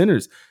to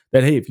sinners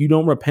that, hey, if you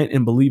don't repent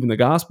and believe in the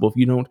gospel, if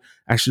you don't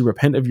actually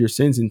repent of your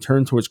sins and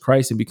turn towards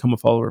Christ and become a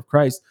follower of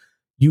Christ,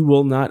 you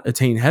will not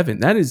attain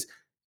heaven. That is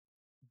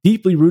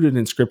deeply rooted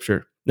in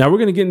Scripture. Now, we're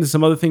going to get into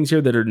some other things here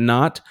that are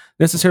not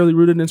necessarily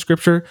rooted in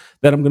Scripture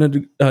that I'm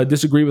going to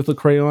disagree with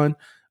Lecrae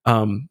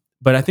on.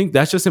 But I think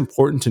that's just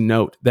important to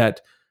note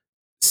that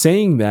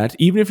saying that,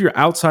 even if you're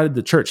outside of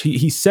the church,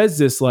 he says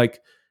this like,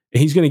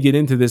 and he's going to get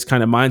into this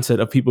kind of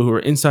mindset of people who are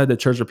inside the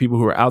church or people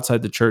who are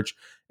outside the church,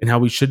 and how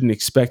we shouldn't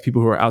expect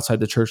people who are outside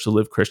the church to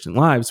live Christian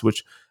lives,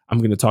 which I'm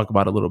going to talk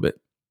about a little bit.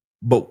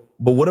 But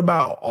what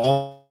about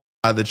all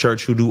of the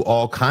church who do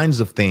all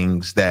kinds of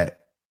things that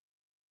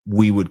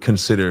we would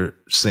consider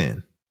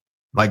sin?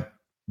 Like,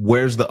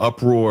 where's the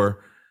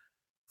uproar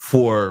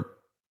for,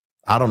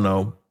 I don't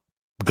know,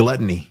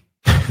 gluttony?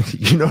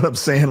 You know what I'm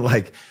saying?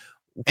 Like,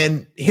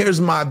 and here's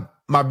my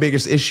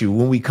biggest issue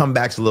when we come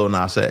back to Lil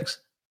Nas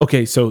X.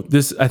 Okay, so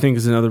this, I think,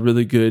 is another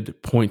really good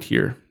point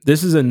here.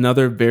 This is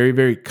another very,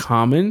 very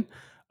common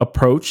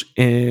approach,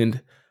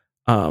 and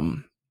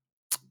I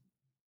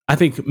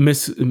think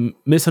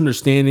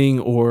misunderstanding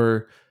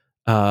or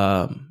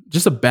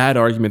just a bad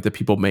argument that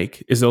people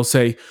make is they'll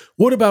say,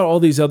 what about all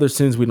these other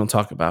sins we don't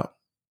talk about?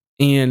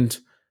 And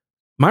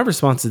my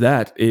response to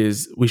that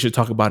is we should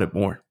talk about it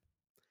more.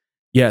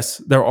 Yes,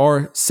 there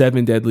are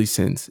 7 deadly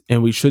sins,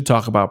 and we should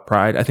talk about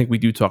pride. I think we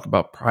do talk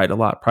about pride a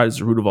lot. Pride is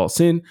the root of all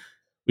sin.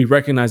 We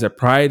recognize that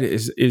pride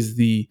is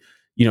the,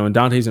 in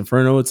Dante's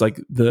Inferno, it's like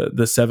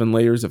the 7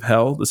 layers of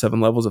hell, the 7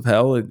 levels of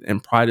hell,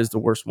 and pride is the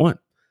worst one.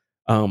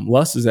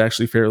 Lust is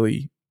actually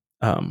fairly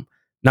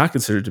not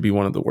considered to be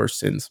one of the worst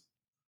sins.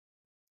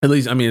 At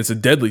least, I mean, it's a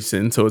deadly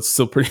sin, so it's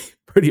still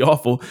pretty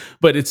awful,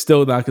 but it's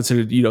still not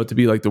considered, to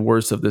be like the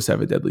worst of the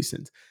 7 deadly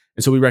sins.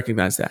 And so we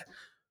recognize that.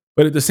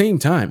 But at the same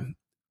time,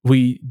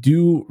 we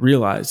do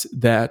realize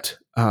that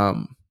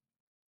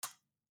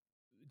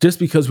just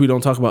because we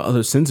don't talk about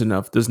other sins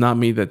enough does not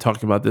mean that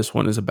talking about this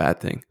one is a bad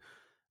thing.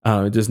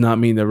 It does not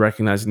mean that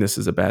recognizing this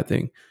is a bad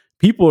thing.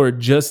 We're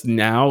just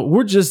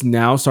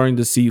now starting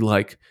to see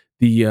like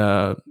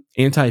the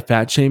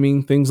anti-fat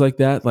shaming, things like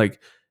that, like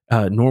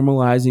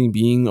normalizing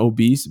being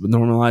obese, but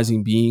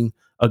normalizing being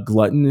a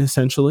glutton,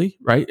 essentially,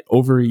 right?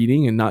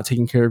 Overeating and not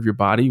taking care of your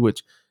body,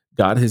 which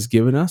God has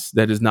given us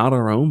that is not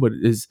our own, but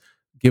is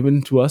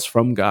given to us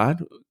from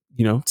God.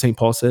 St.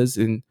 Paul says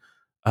in,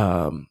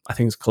 I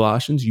think it's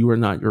Colossians, you are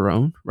not your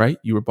own, right?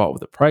 You were bought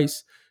with a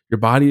price. Your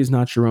body is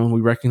not your own.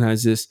 We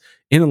recognize this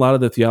in a lot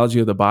of the theology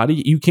of the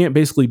body. You can't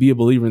basically be a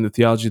believer in the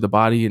theology of the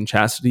body and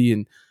chastity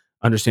and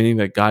understanding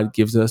that God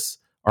gives us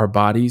our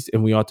bodies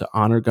and we ought to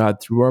honor God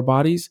through our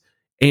bodies,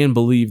 and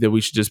believe that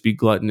we should just be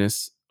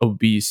gluttonous,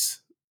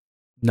 obese,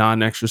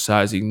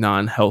 non-exercising,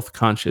 non-health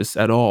conscious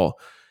at all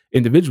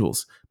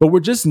individuals. But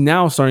we're just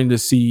now starting to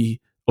see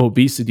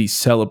obesity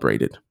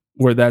celebrated,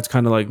 where that's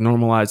kind of like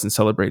normalized and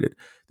celebrated.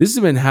 This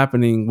has been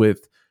happening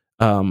with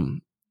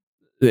in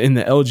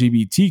the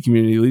LGBT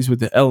community, at least with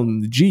the L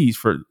and the G's,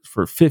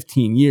 for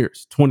 15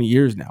 years, 20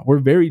 years now. We're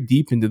very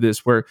deep into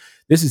this, where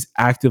this is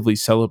actively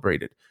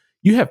celebrated.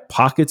 You have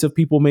pockets of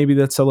people maybe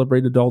that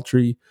celebrate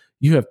adultery.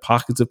 You have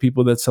pockets of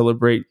people that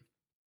celebrate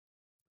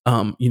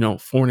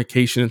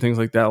fornication and things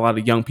like that. A lot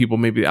of young people,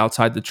 maybe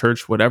outside the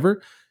church,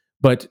 whatever.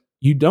 But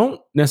you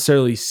don't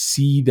necessarily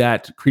see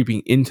that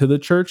creeping into the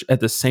church at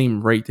the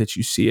same rate that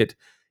you see it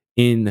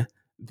in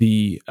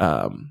the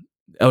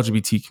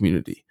LGBT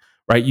community,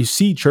 right? You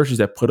see churches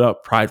that put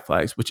up pride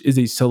flags, which is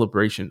a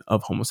celebration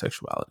of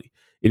homosexuality.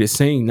 It is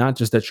saying not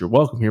just that you're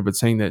welcome here, but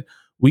saying that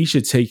we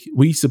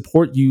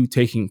support you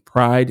taking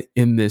pride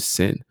in this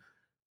sin.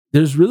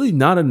 There's really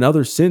not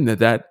another sin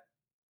that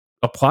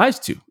applies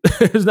to.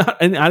 There's not,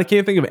 and I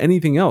can't think of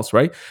anything else,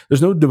 right?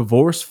 There's no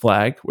divorce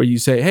flag where you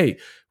say, hey,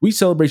 we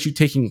celebrate you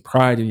taking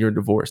pride in your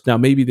divorce. Now,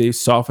 maybe they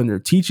soften their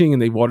teaching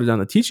and they water down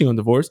the teaching on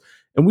divorce,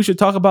 and we should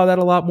talk about that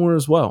a lot more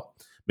as well.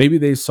 Maybe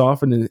they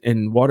soften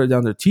and water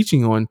down their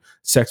teaching on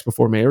sex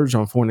before marriage,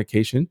 on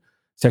fornication,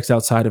 sex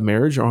outside of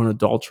marriage, or on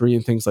adultery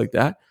and things like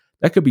that.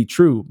 That could be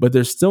true, but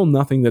there's still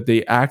nothing that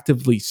they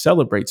actively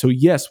celebrate. So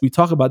yes, we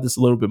talk about this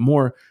a little bit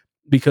more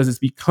because it's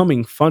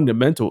becoming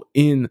fundamental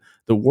in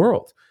the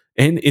world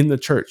and in the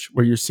church,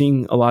 where you're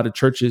seeing a lot of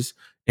churches,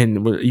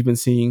 and we're even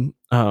seeing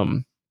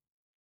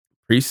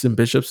priests and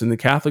bishops in the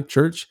Catholic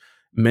Church,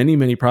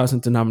 many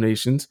Protestant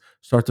denominations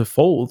start to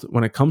fold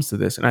when it comes to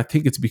this. And I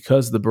think it's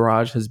because the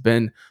barrage has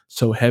been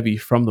so heavy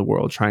from the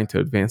world trying to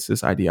advance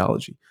this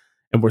ideology.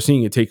 And we're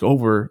seeing it take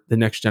over the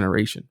next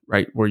generation,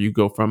 right? Where you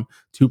go from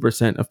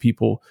 2% of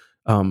people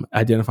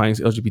identifying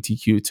as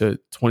LGBTQ to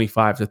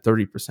 25 to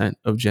 30%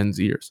 of Gen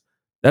Zers.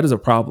 That is a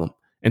problem.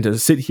 And to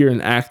sit here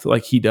and act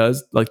like he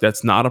does, like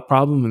that's not a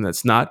problem and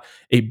that's not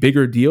a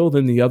bigger deal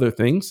than the other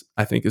things,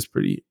 I think is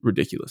pretty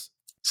ridiculous.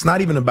 It's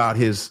not even about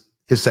his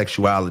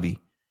sexuality.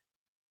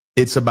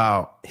 It's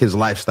about his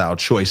lifestyle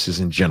choices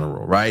in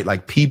general, right?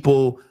 Like,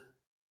 people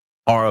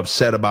are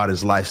upset about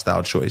his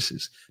lifestyle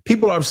choices.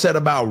 People are upset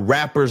about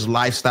rappers'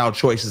 lifestyle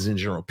choices in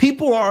general.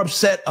 People are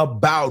upset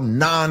about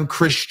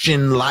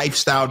non-Christian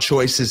lifestyle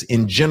choices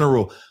in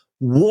general.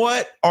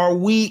 What are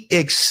we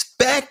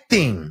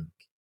expecting?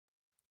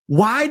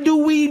 Why do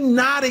we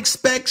not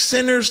expect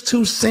sinners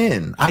to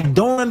sin? I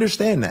don't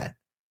understand that.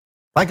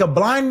 Like, a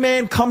blind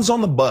man comes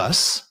on the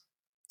bus,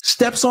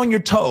 steps on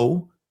your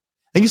toe,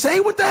 and you say, hey,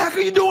 what the heck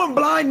are you doing,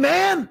 blind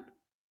man?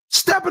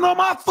 Stepping on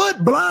my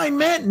foot, blind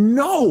man?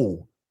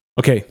 No.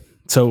 Okay,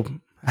 so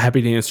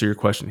happy to answer your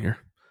question here,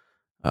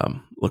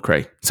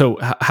 Lecrae. So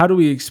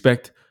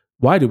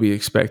why do we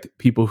expect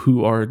people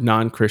who are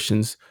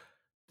non-Christians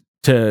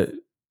to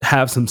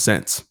have some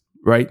sense,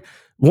 right?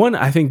 One,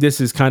 I think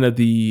this is kind of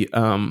the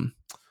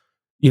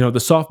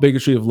soft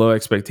bigotry of low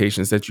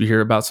expectations that you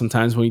hear about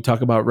sometimes when you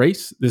talk about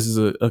race. This is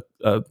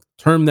a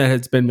term that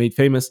has been made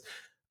famous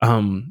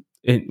when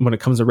it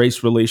comes to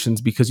race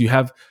relations, because you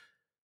have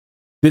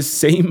this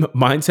same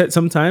mindset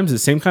sometimes, the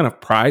same kind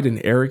of pride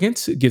and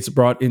arrogance gets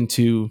brought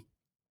into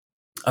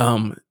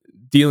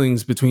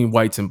dealings between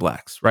whites and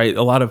blacks, right?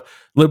 A lot of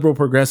liberal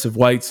progressive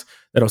whites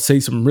that'll say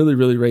some really,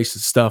 really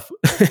racist stuff,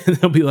 and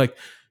they'll be like,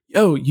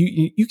 yo,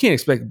 you can't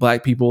expect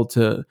black people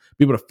to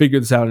be able to figure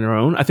this out on their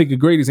own. I think a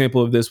great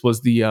example of this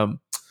was the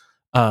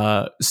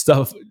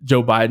stuff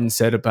Joe Biden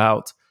said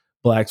about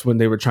blacks when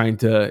they were trying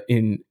to,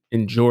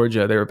 in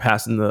Georgia, they were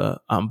passing the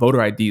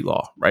voter ID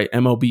law, right?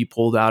 MLB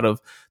pulled out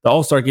of the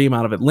All-Star game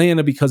out of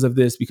Atlanta because of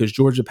this, because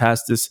Georgia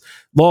passed this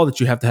law that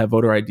you have to have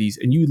voter IDs.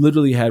 And you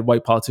literally had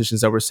white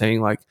politicians that were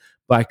saying, like,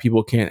 black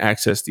people can't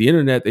access the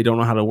internet. They don't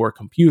know how to work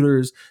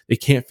computers. They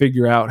can't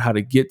figure out how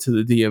to get to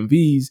the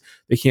DMVs.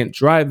 They can't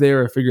drive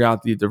there or figure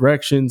out the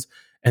directions.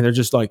 And they're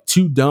just like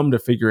too dumb to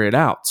figure it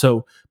out.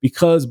 So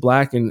because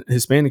black and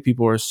Hispanic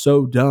people are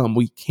so dumb,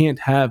 we can't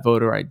have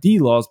voter ID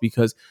laws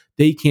because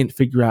they can't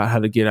figure out how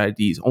to get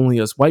IDs. Only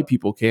us white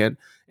people can.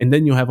 And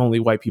then you'll have only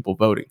white people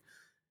voting.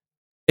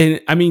 And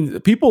I mean,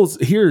 people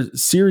hear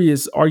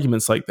serious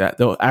arguments like that.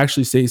 They'll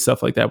actually say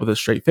stuff like that with a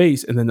straight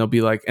face. And then they'll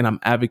be like, and I'm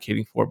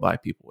advocating for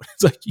black people.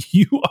 It's like,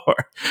 you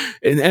are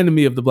an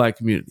enemy of the black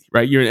community,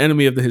 right? You're an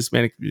enemy of the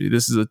Hispanic community.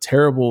 This is a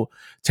terrible,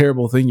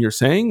 terrible thing you're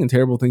saying and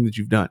terrible thing that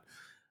you've done.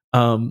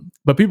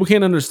 But people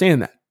can't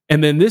understand that.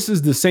 And then this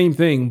is the same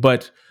thing,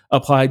 but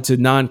applied to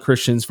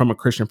non-Christians from a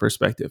Christian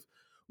perspective.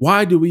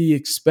 Why do we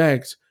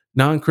expect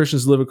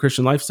non-Christians to live a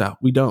Christian lifestyle?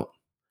 We don't.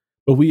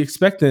 But we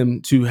expect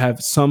them to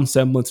have some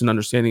semblance and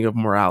understanding of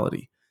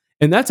morality.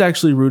 And that's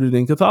actually rooted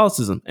in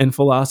Catholicism and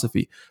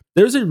philosophy.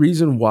 There's a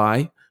reason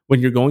why when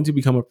you're going to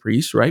become a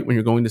priest, right, when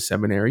you're going to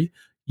seminary,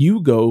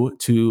 you go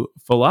to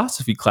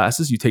philosophy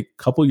classes. You take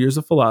a couple years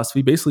of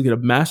philosophy, basically get a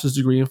master's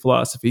degree in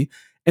philosophy,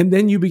 and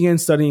then you begin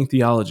studying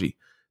theology.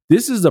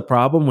 This is the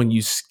problem when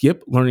you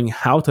skip learning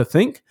how to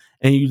think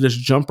and you just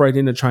jump right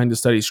into trying to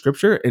study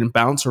scripture and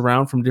bounce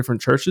around from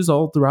different churches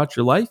all throughout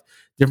your life,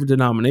 different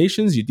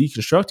denominations. You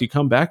deconstruct, you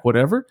come back,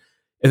 whatever,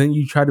 and then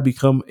you try to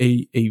become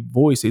a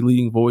voice, a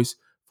leading voice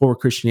for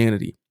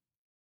Christianity.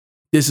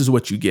 This is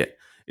what you get.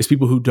 It's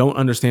people who don't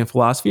understand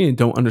philosophy and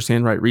don't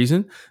understand right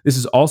reason. This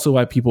is also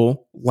why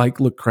people like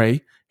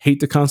Lecrae hate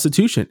the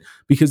Constitution,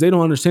 because they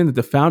don't understand that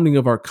the founding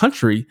of our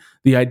country,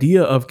 the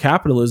idea of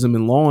capitalism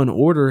and law and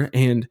order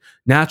and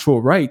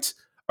natural rights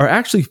are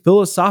actually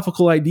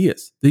philosophical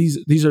ideas. These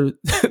are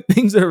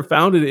things that are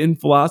founded in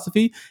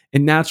philosophy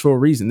and natural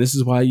reason. This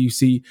is why you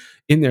see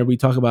in there we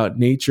talk about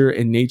nature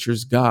and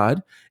nature's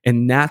God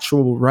and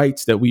natural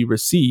rights that we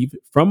receive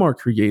from our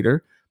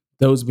Creator,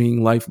 those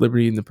being life,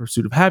 liberty, and the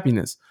pursuit of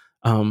happiness.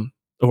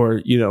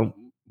 Or,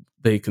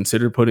 they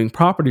considered putting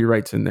property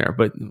rights in there,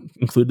 but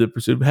included the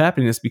pursuit of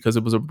happiness because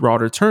it was a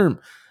broader term.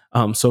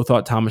 So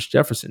thought Thomas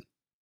Jefferson.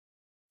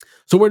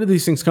 So where do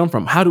these things come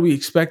from? How do we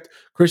expect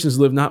Christians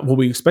to live?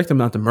 We expect them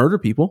not to murder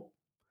people.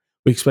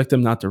 We expect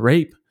them not to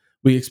rape.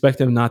 We expect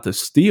them not to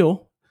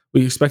steal.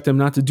 We expect them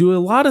not to do a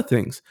lot of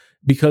things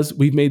because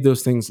we've made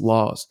those things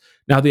laws.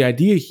 Now, the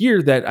idea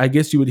here that I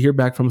guess you would hear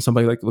back from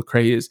somebody like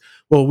Lecrae is,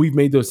 well, we've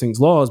made those things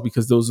laws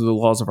because those are the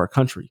laws of our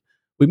country.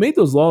 We made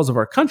those laws of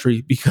our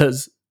country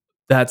because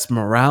that's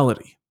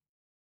morality,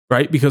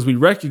 right? Because we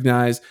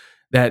recognize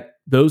that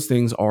those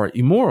things are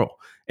immoral,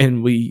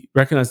 and we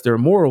recognize they're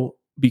immoral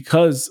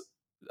because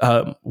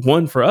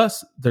one, for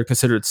us, they're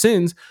considered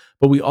sins,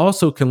 but we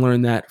also can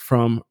learn that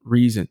from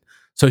reason.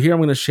 So here I'm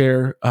going to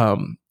share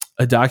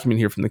a document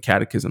here from the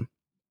Catechism.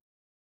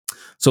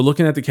 So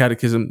looking at the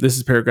Catechism, this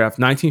is paragraph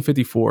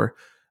 1954.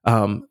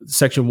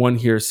 Section 1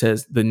 here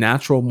says the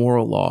natural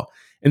moral law.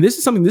 And this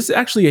is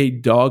actually a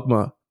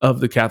dogma of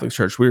the Catholic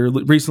Church. We were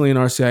recently in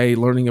RCIA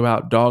learning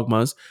about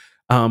dogmas.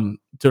 To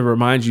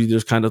remind you,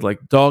 there's kind of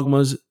like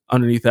dogmas.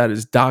 Underneath that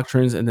is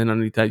doctrines. And then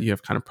underneath that, you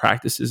have kind of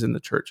practices in the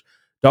church.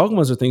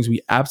 Dogmas are things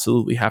we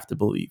absolutely have to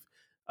believe.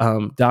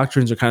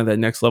 Doctrines are kind of that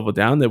next level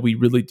down that we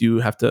really do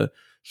have to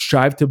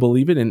strive to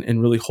believe it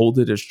and really hold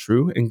it as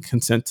true and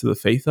consent to the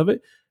faith of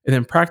it. And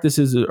then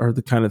practices are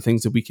the kind of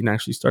things that we can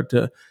actually start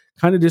to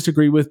kind of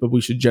disagree with, but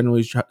we should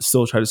generally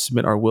still try to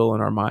submit our will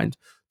and our mind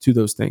to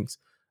those things.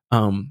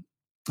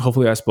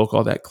 Hopefully I spoke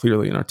all that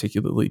clearly and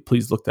articulately.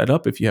 Please look that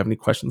up if you have any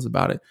questions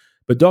about it.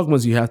 But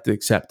dogmas you have to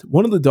accept.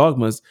 One of the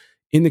dogmas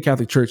in the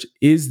Catholic Church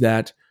is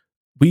that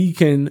we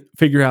can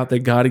figure out that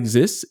God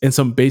exists and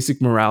some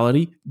basic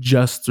morality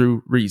just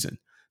through reason,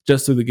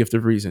 just through the gift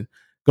of reason.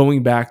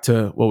 Going back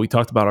to what we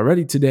talked about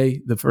already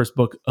today, the first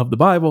book of the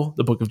Bible,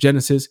 the book of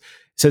Genesis,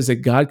 says that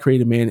God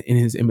created man in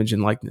his image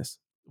and likeness.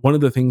 One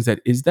of the things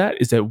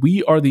that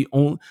we are the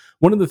only,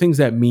 one of the things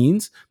that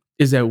means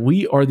is that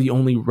we are the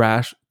only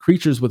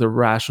creatures with a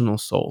rational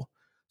soul.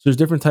 So there's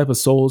different type of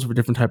souls for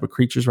different type of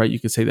creatures, right? You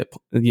could say that,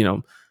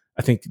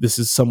 I think this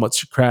is somewhat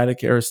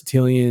Socratic,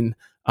 Aristotelian,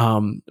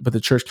 but the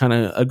church kind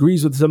of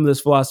agrees with some of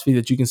this philosophy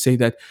that you can say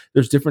that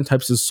there's different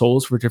types of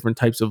souls for different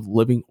types of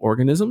living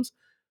organisms.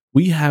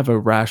 We have a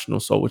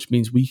rational soul, which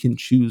means we can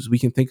choose. We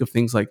can think of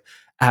things like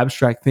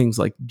abstract things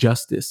like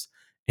justice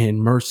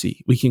and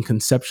mercy. We can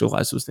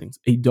conceptualize those things.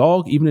 A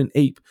dog, even an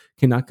ape,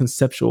 cannot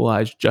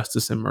conceptualize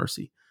justice and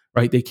mercy,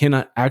 right? They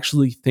cannot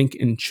actually think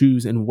and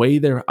choose and weigh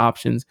their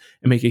options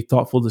and make a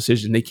thoughtful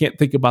decision. They can't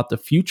think about the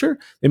future.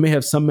 They may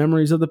have some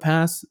memories of the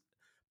past,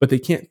 but they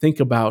can't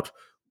think about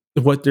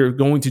what they're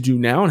going to do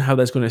now and how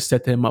that's going to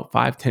set them up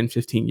 5, 10,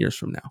 15 years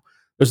from now.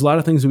 There's a lot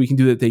of things that we can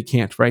do that they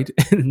can't, right?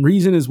 And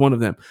reason is one of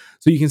them.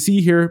 So you can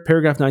see here,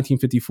 paragraph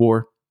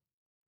 1954,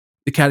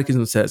 the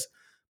Catechism says,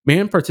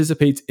 man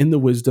participates in the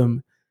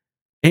wisdom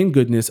and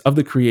goodness of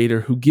the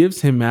Creator who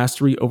gives him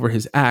mastery over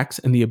his acts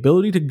and the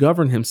ability to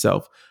govern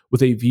himself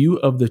with a view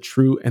of the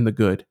true and the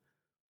good.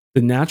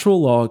 The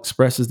natural law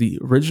expresses the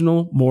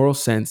original moral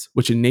sense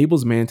which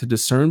enables man to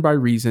discern by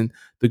reason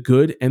the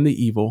good and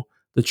the evil,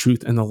 the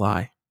truth and the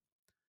lie.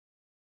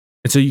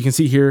 And so you can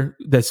see here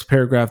this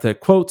paragraph that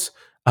quotes,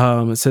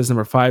 it says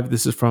number 5,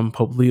 this is from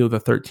Pope Leo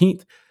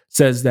XIII,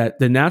 says that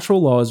the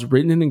natural law is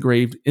written and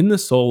engraved in the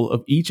soul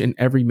of each and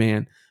every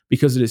man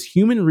because it is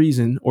human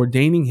reason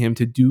ordaining him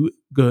to do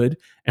good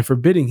and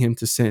forbidding him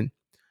to sin.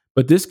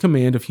 But this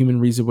command of human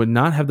reason would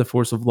not have the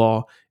force of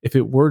law if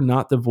it were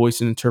not the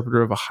voice and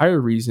interpreter of a higher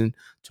reason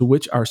to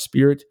which our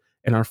spirit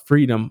and our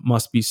freedom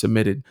must be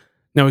submitted.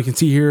 Now we can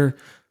see here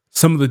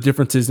some of the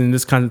differences, and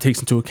this kind of takes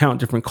into account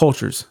different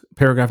cultures.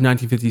 Paragraph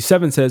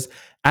 1957 says,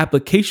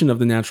 application of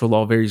the natural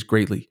law varies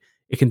greatly.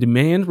 It can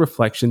demand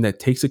reflection that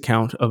takes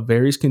account of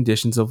various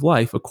conditions of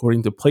life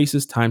according to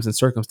places, times, and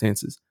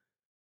circumstances.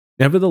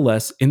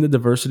 Nevertheless, in the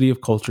diversity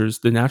of cultures,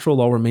 the natural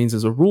law remains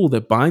as a rule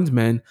that binds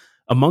men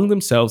among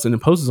themselves and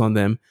imposes on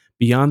them,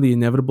 beyond the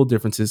inevitable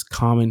differences,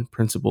 common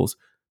principles.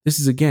 This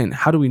is, again,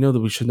 how do we know that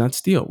we should not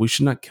steal? We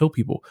should not kill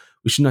people.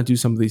 We should not do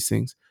some of these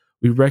things.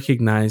 We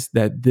recognize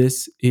that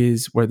this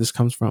is where this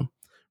comes from,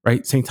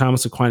 right? St.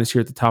 Thomas Aquinas here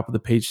at the top of the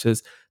page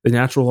says, the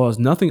natural law is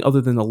nothing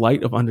other than the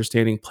light of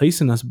understanding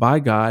placed in us by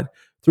God.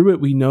 Through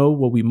it, we know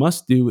what we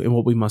must do and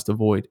what we must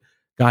avoid.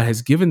 God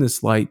has given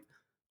this light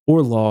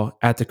or law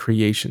at the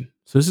creation.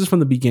 So this is from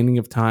the beginning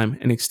of time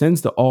and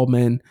extends to all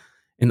men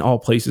in all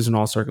places and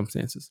all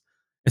circumstances.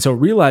 And so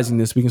realizing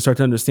this, we can start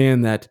to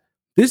understand that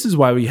this is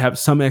why we have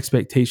some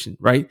expectation,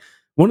 right?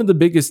 One of the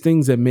biggest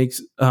things that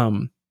makes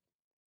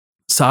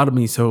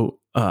sodomy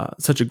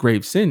such a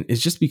grave sin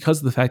is just because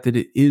of the fact that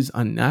it is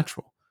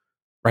unnatural,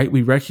 right?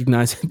 We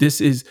recognize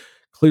this is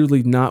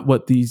clearly not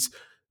what these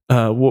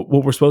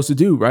what we're supposed to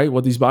do, right?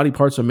 What these body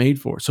parts are made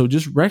for. So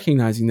just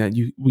recognizing that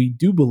we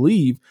do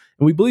believe,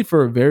 and we believe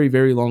for a very,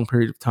 very long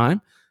period of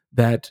time,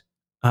 that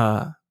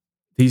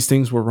these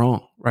things were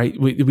wrong, right?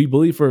 We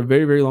believe for a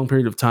very, very long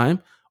period of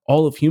time,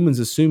 all of humans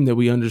assumed that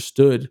we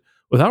understood,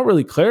 without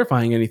really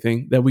clarifying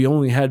anything, that we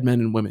only had men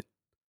and women.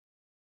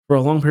 For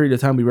a long period of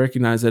time, we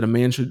recognize that a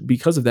man should,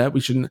 because of that,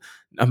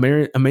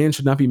 a man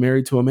should not be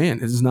married to a man.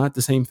 It is not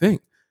the same thing.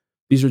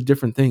 These are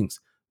different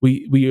things.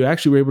 We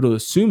actually were able to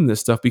assume this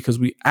stuff because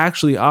we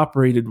actually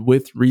operated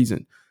with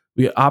reason.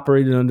 We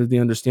operated under the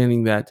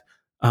understanding that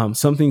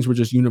some things were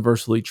just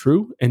universally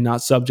true and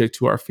not subject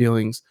to our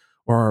feelings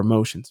or our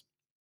emotions.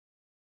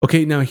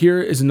 Okay, now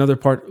here is another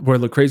part where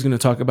Lecrae is going to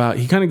talk about,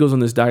 he kind of goes on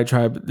this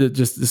diatribe,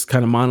 just this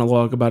kind of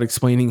monologue about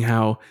explaining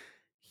how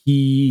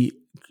he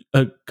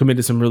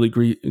committed some really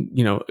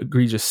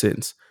egregious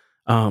sins.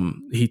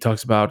 He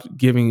talks about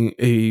giving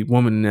a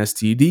woman an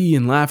STD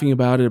and laughing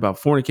about it, about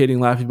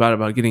fornicating, laughing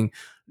about getting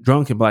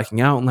drunk and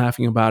blacking out and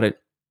laughing about it.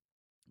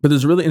 But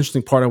there's a really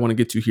interesting part I want to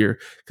get to here,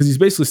 because he's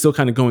basically still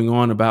kind of going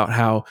on about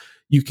how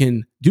you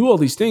can do all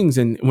these things,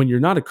 and when you're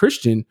not a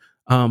Christian,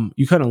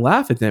 you kind of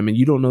laugh at them and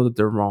you don't know that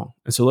they're wrong.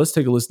 And so let's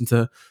take a listen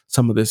to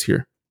some of this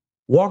here.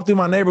 Walked through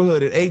my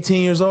neighborhood at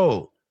 18 years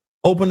old,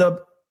 opened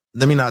up,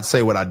 let me not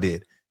say what I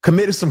did,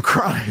 committed some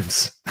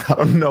crimes. I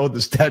don't know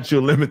the statute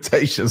of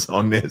limitations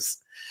on this.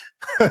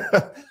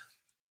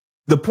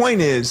 The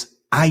point is,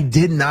 I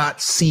did not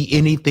see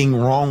anything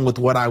wrong with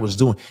what I was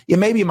doing. Yeah,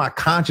 maybe in my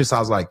conscience, I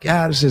was like,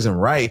 yeah, this isn't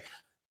right.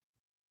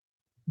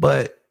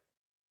 But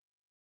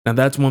now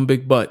that's one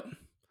big but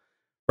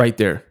right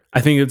there. I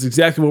think it's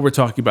exactly what we're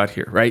talking about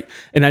here, right?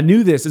 And I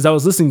knew this as I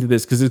was listening to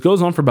this, because it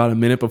goes on for about a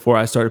minute before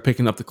I started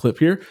picking up the clip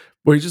here,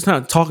 where he's just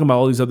not talking about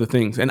all these other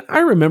things. And I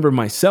remember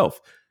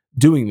myself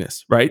doing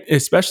this, right?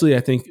 Especially, I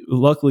think,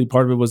 luckily,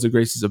 part of it was the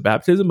graces of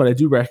baptism, but I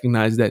do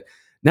recognize that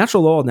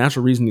natural law,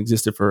 natural reason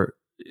existed for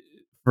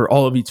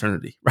all of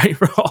eternity, right?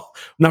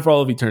 Not for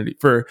all of eternity,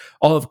 for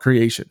all of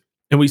creation.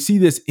 And we see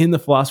this in the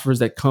philosophers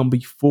that come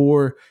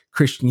before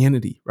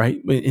Christianity,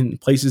 right? In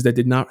places that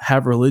did not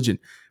have religion.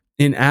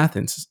 In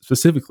Athens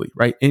specifically,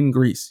 right? In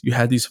Greece, you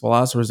had these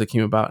philosophers that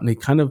came about and they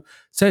kind of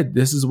said,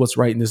 this is what's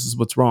right and this is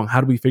what's wrong. How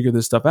do we figure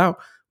this stuff out?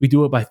 We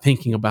do it by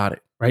thinking about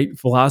it, right?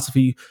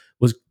 Philosophy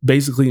was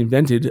basically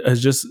invented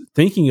as just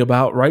thinking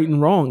about right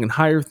and wrong and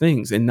higher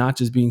things, and not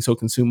just being so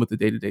consumed with the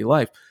day-to-day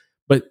life.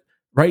 But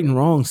right and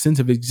wrong sins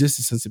have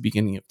existed since the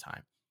beginning of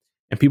time.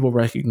 And people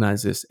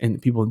recognize this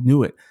and people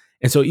knew it.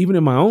 And so even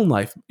in my own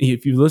life,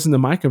 if you listen to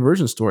my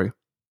conversion story,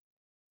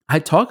 I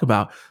talk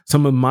about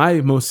some of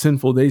my most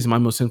sinful days and my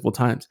most sinful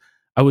times.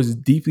 I was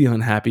deeply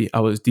unhappy.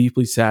 I was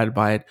deeply sad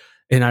by it.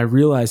 And I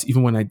realized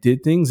even when I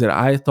did things that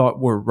I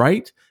thought were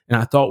right and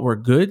I thought were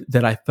good,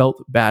 that I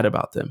felt bad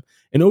about them.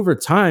 And over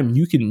time,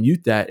 you can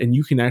mute that and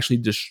you can actually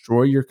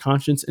destroy your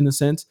conscience in a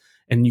sense.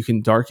 And you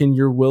can darken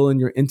your will and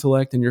your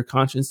intellect and your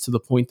conscience to the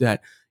point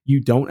that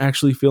you don't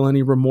actually feel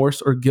any remorse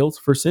or guilt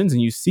for sins.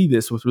 And you see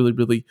this with really,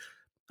 really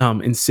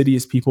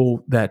insidious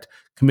people that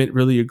commit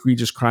really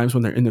egregious crimes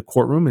when they're in the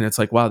courtroom. And it's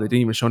like, wow, they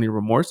didn't even show any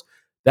remorse.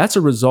 That's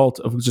a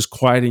result of just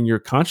quieting your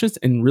conscience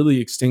and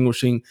really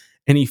extinguishing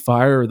any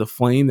fire or the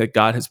flame that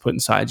God has put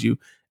inside you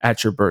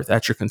at your birth,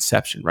 at your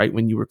conception, right?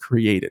 When you were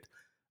created.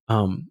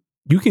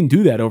 You can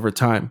do that over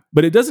time,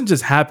 but it doesn't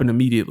just happen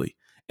immediately.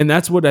 And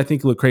that's what I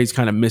think Lecrae is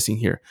kind of missing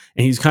here.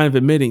 And he's kind of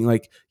admitting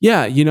like,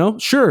 yeah,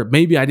 sure,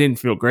 maybe I didn't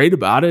feel great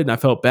about it and I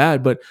felt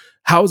bad, but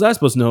how was I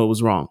supposed to know it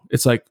was wrong?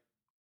 It's like,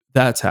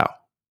 that's how.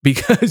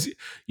 Because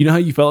you know how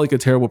you felt like a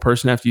terrible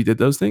person after you did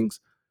those things?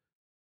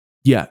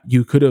 Yeah,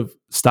 you could have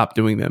stopped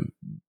doing them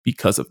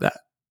because of that.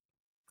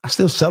 I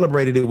still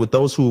celebrated it with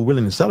those who were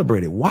willing to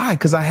celebrate it. Why?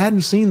 Because I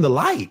hadn't seen the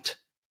light.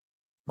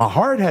 My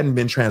heart hadn't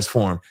been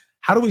transformed.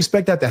 How do we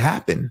expect that to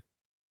happen?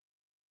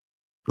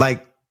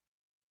 Like,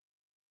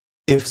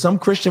 if some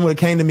Christian would have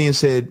came to me and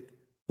said,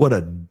 what a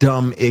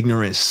dumb,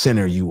 ignorant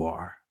sinner you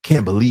are.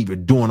 Can't believe you're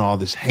doing all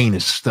this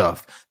heinous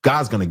stuff.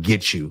 God's going to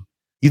get you.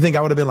 You think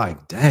I would have been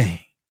like, dang,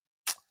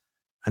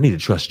 I need to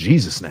trust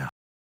Jesus now.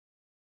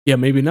 Yeah,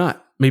 maybe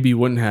not. Maybe you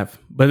wouldn't have.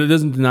 But it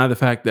doesn't deny the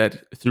fact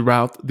that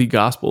throughout the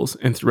Gospels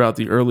and throughout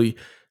the early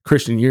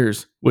Christian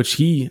years, which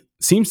he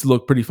seems to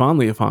look pretty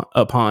fondly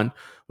upon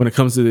when it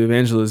comes to the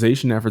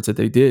evangelization efforts that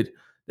they did,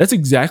 that's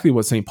exactly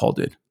what St. Paul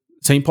did.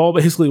 St. Paul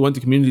basically went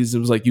to communities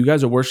and was like, you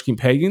guys are worshiping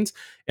pagans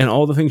and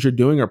all the things you're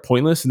doing are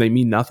pointless and they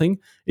mean nothing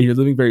and you're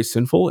living very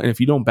sinful. And if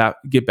you don't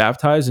get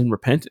baptized and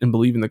repent and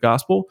believe in the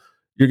gospel,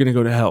 you're going to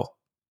go to hell.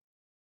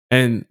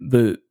 And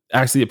the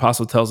Acts of the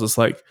Apostle tells us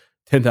like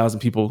 10,000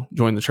 people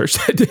joined the church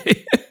that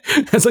day.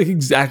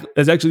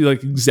 That's actually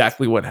like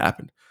exactly what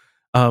happened.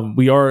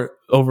 We are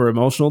over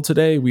emotional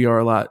today. We are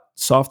a lot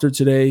softer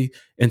today,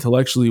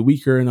 intellectually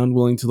weaker and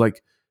unwilling to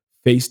like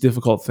face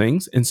difficult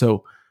things. And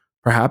so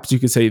perhaps you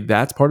could say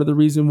that's part of the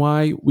reason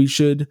why we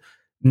should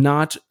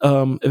not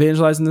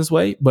evangelize in this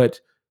way.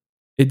 But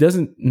it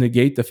doesn't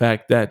negate the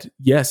fact that,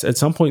 yes, at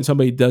some point,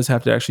 somebody does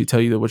have to actually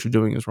tell you that what you're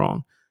doing is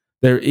wrong.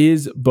 There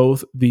is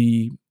both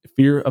the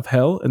fear of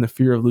hell and the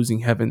fear of losing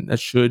heaven that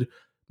should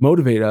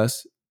motivate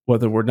us,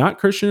 whether we're not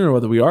Christian or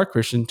whether we are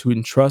Christian, to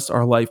entrust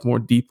our life more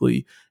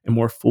deeply and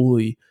more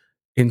fully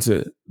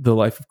into the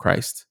life of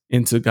Christ,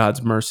 into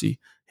God's mercy,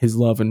 his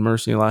love and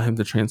mercy, and allow him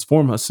to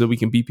transform us so that we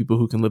can be people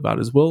who can live out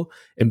his will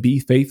and be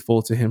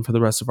faithful to him for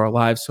the rest of our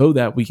lives so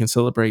that we can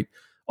celebrate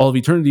all of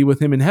eternity with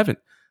him in heaven.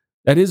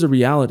 That is a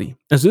reality.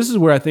 And so this is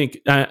where I think,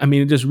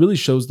 it just really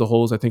shows the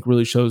holes, I think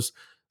really shows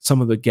some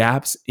of the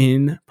gaps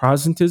in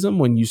Protestantism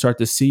when you start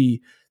to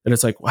see that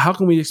it's like, well, how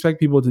can we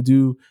expect people to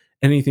do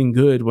anything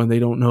good when they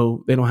don't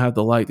know, they don't have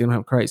the light, they don't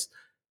have Christ?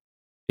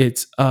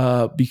 It's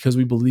because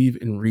we believe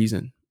in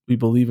reason. We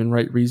believe in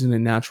right reason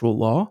and natural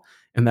law.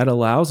 And that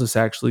allows us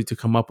actually to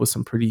come up with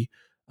some pretty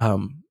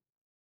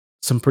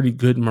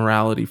good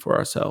morality for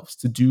ourselves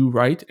to do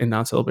right and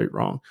not celebrate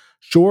wrong.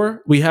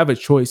 Sure, we have a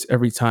choice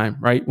every time,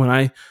 right? When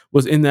I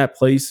was in that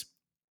place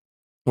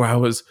where I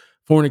was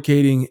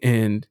fornicating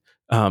and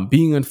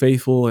being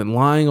unfaithful and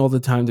lying all the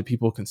time to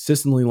people,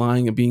 consistently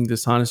lying and being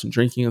dishonest and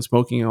drinking and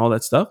smoking and all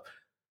that stuff,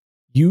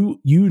 you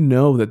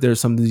know that there's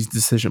some of these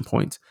decision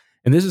points.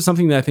 And this is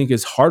something that I think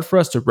is hard for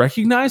us to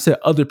recognize that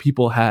other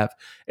people have.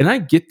 And I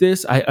get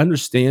this. I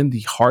understand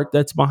the heart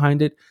that's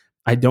behind it.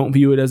 I don't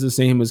view it as the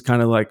same as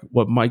kind of like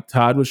what Mike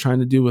Todd was trying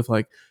to do with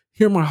like,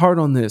 hear my heart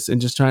on this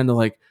and just trying to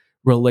like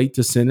relate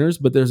to sinners.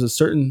 But there's a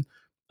certain,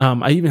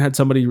 I even had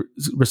somebody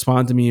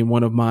respond to me in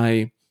one of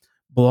my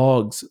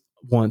blogs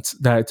once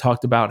that I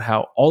talked about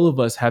how all of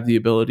us have the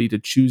ability to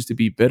choose to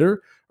be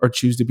bitter or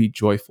choose to be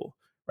joyful,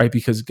 right?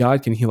 Because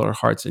God can heal our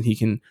hearts and he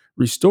can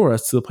restore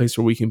us to the place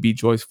where we can be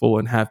joyful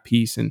and have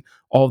peace and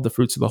all of the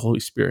fruits of the Holy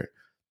Spirit.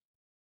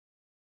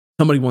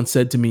 Somebody once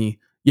said to me,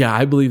 yeah,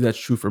 I believe that's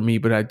true for me,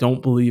 but I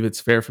don't believe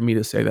it's fair for me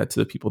to say that to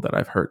the people that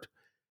I've hurt.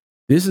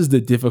 This is the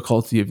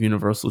difficulty of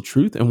universal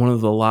truth. And one of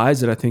the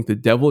lies that I think the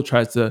devil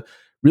tries to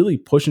really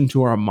push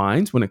into our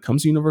minds when it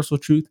comes to universal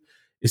truth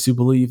is to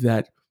believe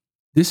that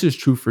this is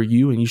true for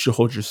you and you should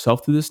hold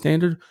yourself to this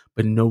standard,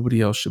 but nobody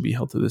else should be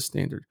held to this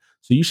standard.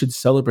 So you should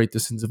celebrate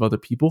the sins of other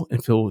people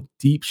and feel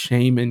deep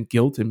shame and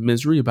guilt and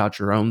misery about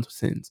your own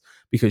sins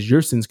because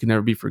your sins can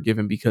never be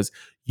forgiven because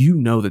you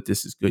know that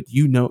this is good.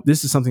 You know,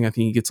 this is something I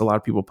think gets a lot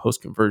of people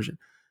post-conversion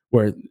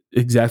where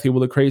exactly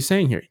what Lecrae is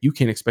saying here. You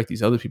can't expect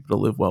these other people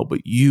to live well,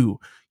 but you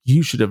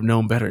should have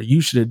known better.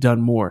 You should have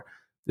done more.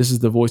 This is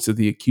the voice of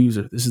the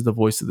accuser. This is the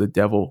voice of the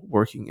devil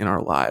working in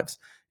our lives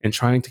and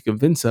trying to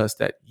convince us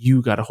that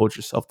you got to hold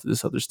yourself to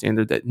this other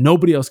standard that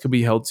nobody else can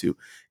be held to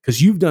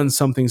because you've done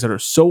some things that are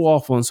so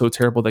awful and so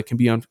terrible that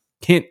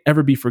can't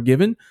ever be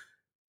forgiven.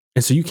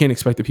 And so you can't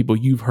expect the people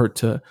you've hurt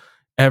to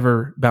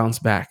ever bounce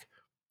back.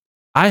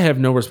 I have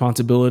no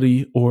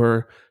responsibility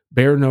or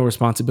bear no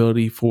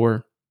responsibility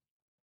for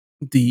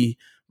the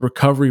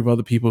recovery of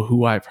other people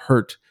who I've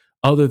hurt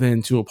other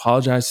than to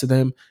apologize to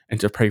them and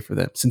to pray for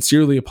them.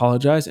 Sincerely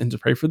apologize and to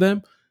pray for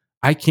them.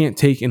 I can't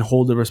take and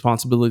hold the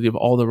responsibility of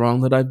all the wrong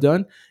that I've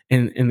done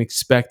and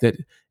expect that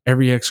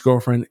every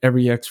ex-girlfriend,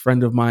 every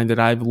ex-friend of mine that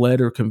I've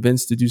led or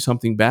convinced to do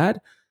something bad,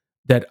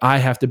 that I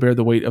have to bear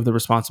the weight of the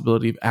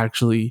responsibility of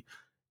actually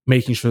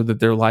making sure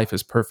that their life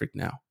is perfect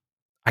now.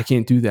 I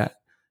can't do that.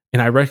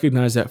 And I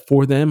recognize that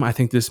for them, I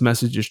think this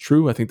message is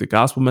true. I think the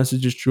gospel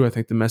message is true. I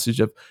think the message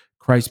of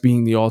Christ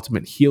being the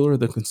ultimate healer,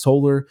 the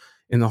consoler,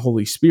 and the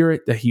Holy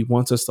Spirit, that he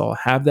wants us to all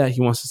have that. He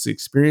wants us to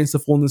experience the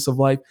fullness of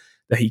life,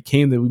 that he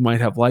came that we might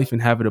have life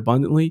and have it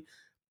abundantly.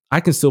 I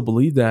can still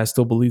believe that. I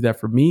still believe that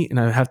for me, and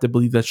I have to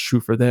believe that's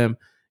true for them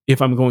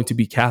if I'm going to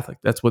be Catholic.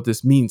 That's what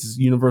this means. It's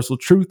universal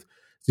truth.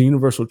 It's a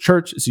universal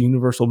church. It's a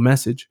universal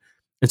message.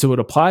 And so it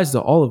applies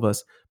to all of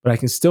us, but I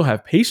can still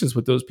have patience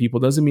with those people.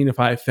 Doesn't mean if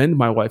I offend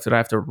my wife that I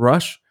have to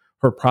rush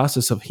her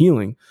process of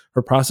healing,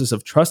 her process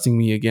of trusting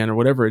me again, or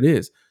whatever it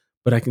is.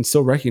 But I can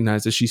still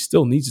recognize that she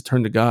still needs to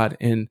turn to God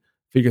and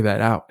figure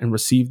that out and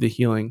receive the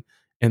healing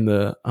and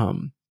the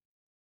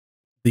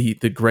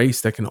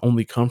grace that can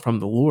only come from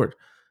the Lord.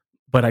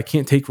 But I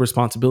can't take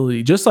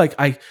responsibility. Just like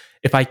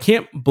if I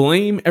can't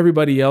blame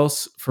everybody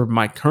else for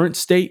my current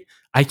state,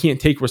 I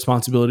can't take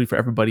responsibility for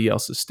everybody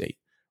else's state,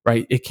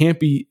 right? It can't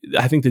be,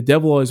 I think the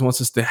devil always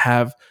wants us to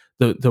have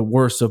the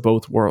worst of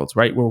both worlds,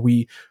 right? Where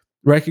we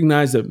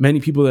recognize that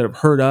many people that have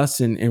hurt us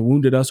and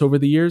wounded us over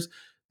the years,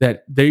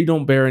 that they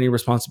don't bear any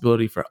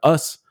responsibility for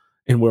us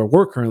and where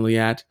we're currently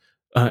at,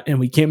 And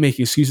we can't make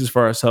excuses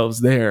for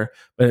ourselves there.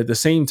 But at the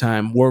same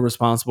time, we're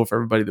responsible for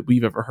everybody that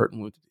we've ever hurt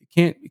and wounded.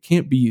 It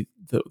can't be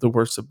the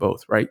worst of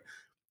both, right?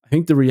 I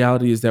think the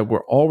reality is that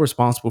we're all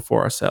responsible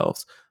for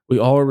ourselves. We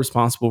all are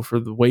responsible for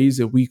the ways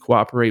that we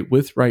cooperate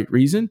with right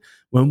reason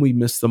when we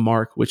miss the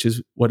mark, which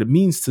is what it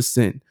means to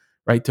sin,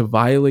 right? To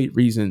violate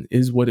reason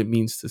is what it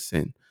means to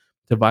sin,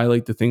 to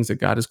violate the things that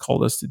God has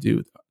called us to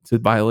do, to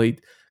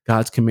violate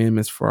God's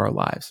commandments for our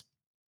lives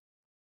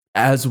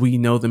as we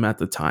know them at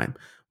the time.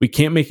 We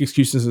can't make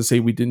excuses and say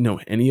we didn't know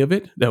any of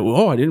it, that,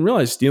 oh, I didn't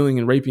realize stealing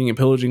and raping and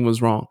pillaging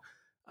was wrong.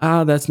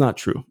 That's not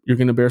true. You're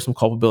going to bear some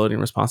culpability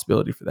and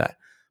responsibility for that.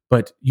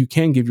 But you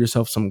can give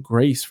yourself some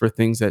grace for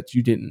things that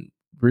you didn't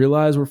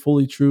realize were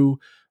fully true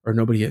or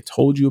nobody had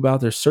told you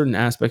about. There's certain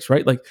aspects,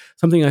 right? Like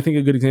something, I think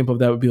a good example of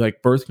that would be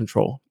like birth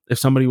control. If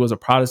somebody was a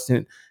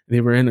Protestant and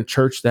they were in a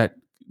church that,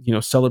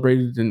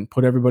 celebrated and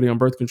put everybody on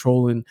birth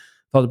control and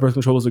thought that birth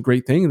control was a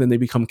great thing, and then they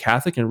become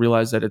Catholic and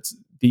realize that it's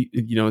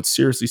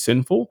seriously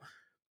sinful,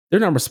 they're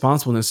not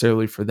responsible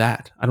necessarily for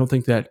that. I don't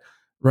think that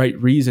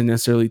right reason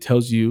necessarily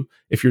tells you,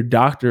 if your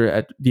doctor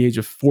at the age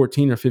of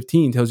 14 or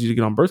 15 tells you to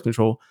get on birth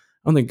control,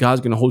 I don't think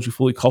God's going to hold you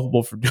fully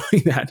culpable for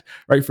doing that,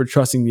 right? For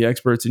trusting the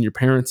experts and your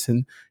parents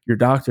and your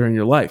doctor in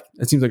your life.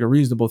 That seems like a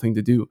reasonable thing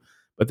to do,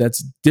 but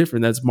that's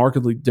different. That's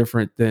markedly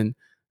different than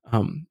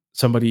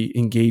somebody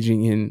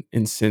engaging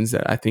in sins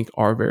that I think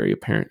are very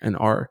apparent and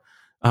are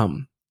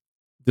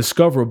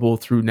discoverable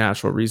through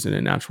natural reason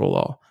and natural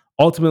law.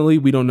 Ultimately,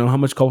 we don't know how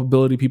much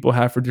culpability people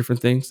have for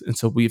different things, and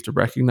so we have to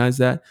recognize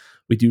that.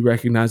 We do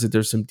recognize that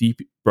there's some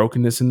deep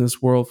brokenness in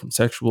this world, from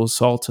sexual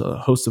assault to a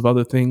host of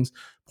other things,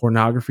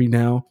 pornography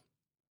now,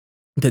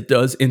 that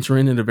does enter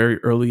in at a very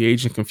early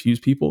age and confuse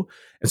people.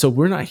 And so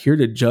we're not here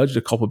to judge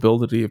the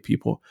culpability of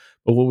people,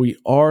 but what we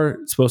are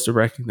supposed to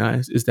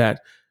recognize is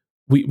that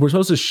we're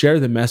supposed to share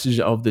the message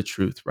of the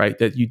truth, right?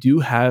 That you do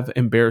have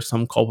and bear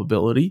some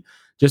culpability.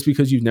 Just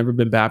because you've never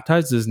been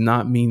baptized does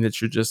not mean that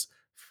you're just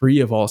free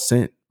of all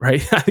sin,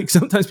 right? I think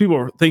sometimes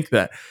people think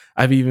that.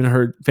 I've even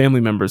heard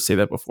family members say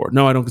that before.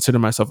 No, I don't consider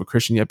myself a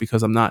Christian yet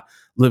because I'm not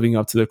living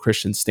up to the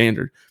Christian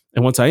standard.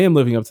 And once I am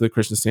living up to the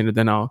Christian standard,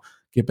 then I'll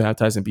get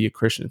baptized and be a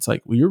Christian. It's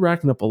like, well, you're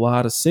racking up a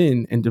lot of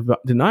sin and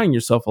denying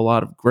yourself a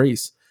lot of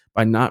grace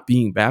by not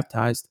being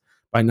baptized,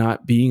 by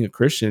not being a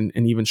Christian,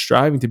 and even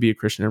striving to be a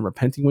Christian and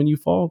repenting when you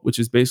fall, which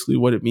is basically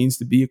what it means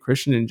to be a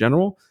Christian in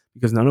general,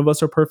 because none of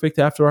us are perfect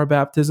after our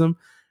baptism.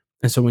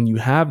 And so when you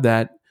have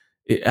that,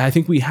 I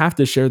think we have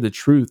to share the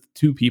truth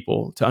to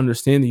people to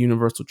understand the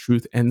universal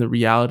truth and the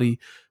reality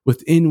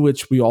within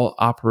which we all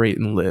operate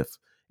and live.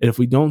 And if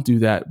we don't do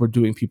that, we're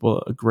doing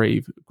people a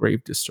grave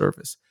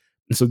disservice.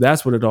 And so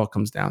that's what it all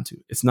comes down to.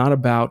 It's not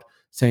about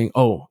saying,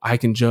 oh, I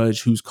can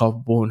judge who's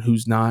culpable and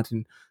who's not,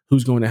 and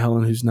who's going to hell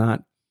and who's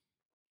not.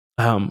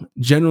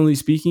 Generally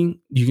speaking,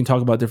 you can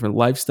talk about different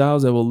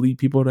lifestyles that will lead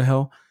people to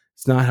hell.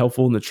 It's not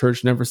helpful, and the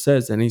church never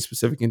says that any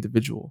specific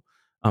individual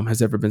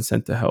has ever been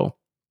sent to hell.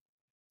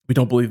 We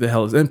don't believe that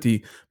hell is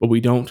empty, but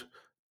we don't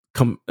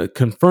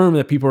confirm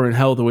that people are in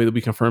hell the way that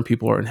we confirm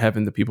people are in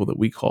heaven, the people that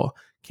we call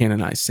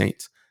canonized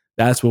saints.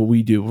 That's what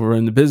we do. We're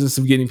in the business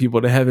of getting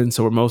people to heaven,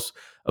 so we're most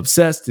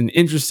obsessed and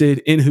interested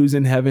in who's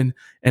in heaven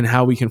and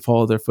how we can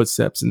follow their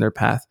footsteps and their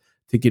path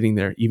to getting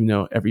there, even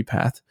though every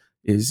path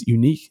is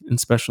unique and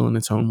special in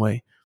its own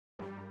way.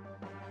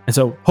 And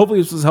so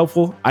hopefully this was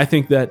helpful. I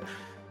think that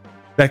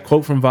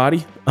quote from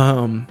Vadi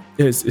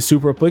is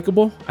super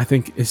applicable. I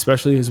think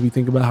especially as we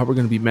think about how we're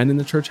going to be men in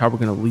the church, how we're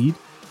going to lead,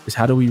 is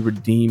how do we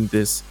redeem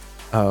this,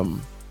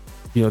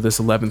 this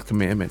 11th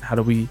commandment? How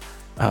do we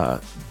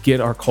get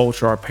our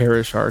culture, our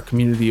parish, our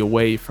community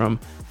away from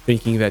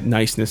thinking that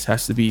niceness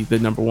has to be the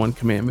number one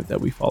commandment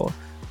that we follow?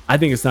 I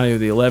think it's not even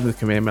the 11th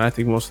commandment. I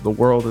think most of the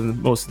world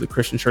and most of the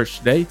Christian church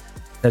today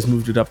has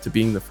moved it up to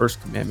being the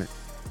first commandment,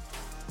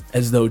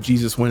 as though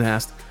Jesus, when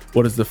asked,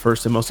 what is the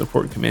first and most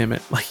important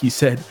commandment? Like he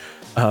said,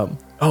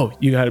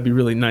 you got to be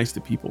really nice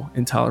to people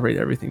and tolerate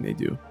everything they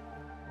do.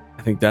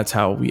 I think that's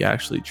how we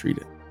actually treat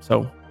it.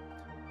 So,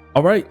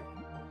 all right.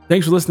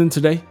 Thanks for listening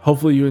today.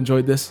 Hopefully you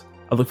enjoyed this.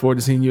 I look forward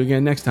to seeing you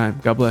again next time.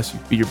 God bless you.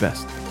 Be your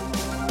best.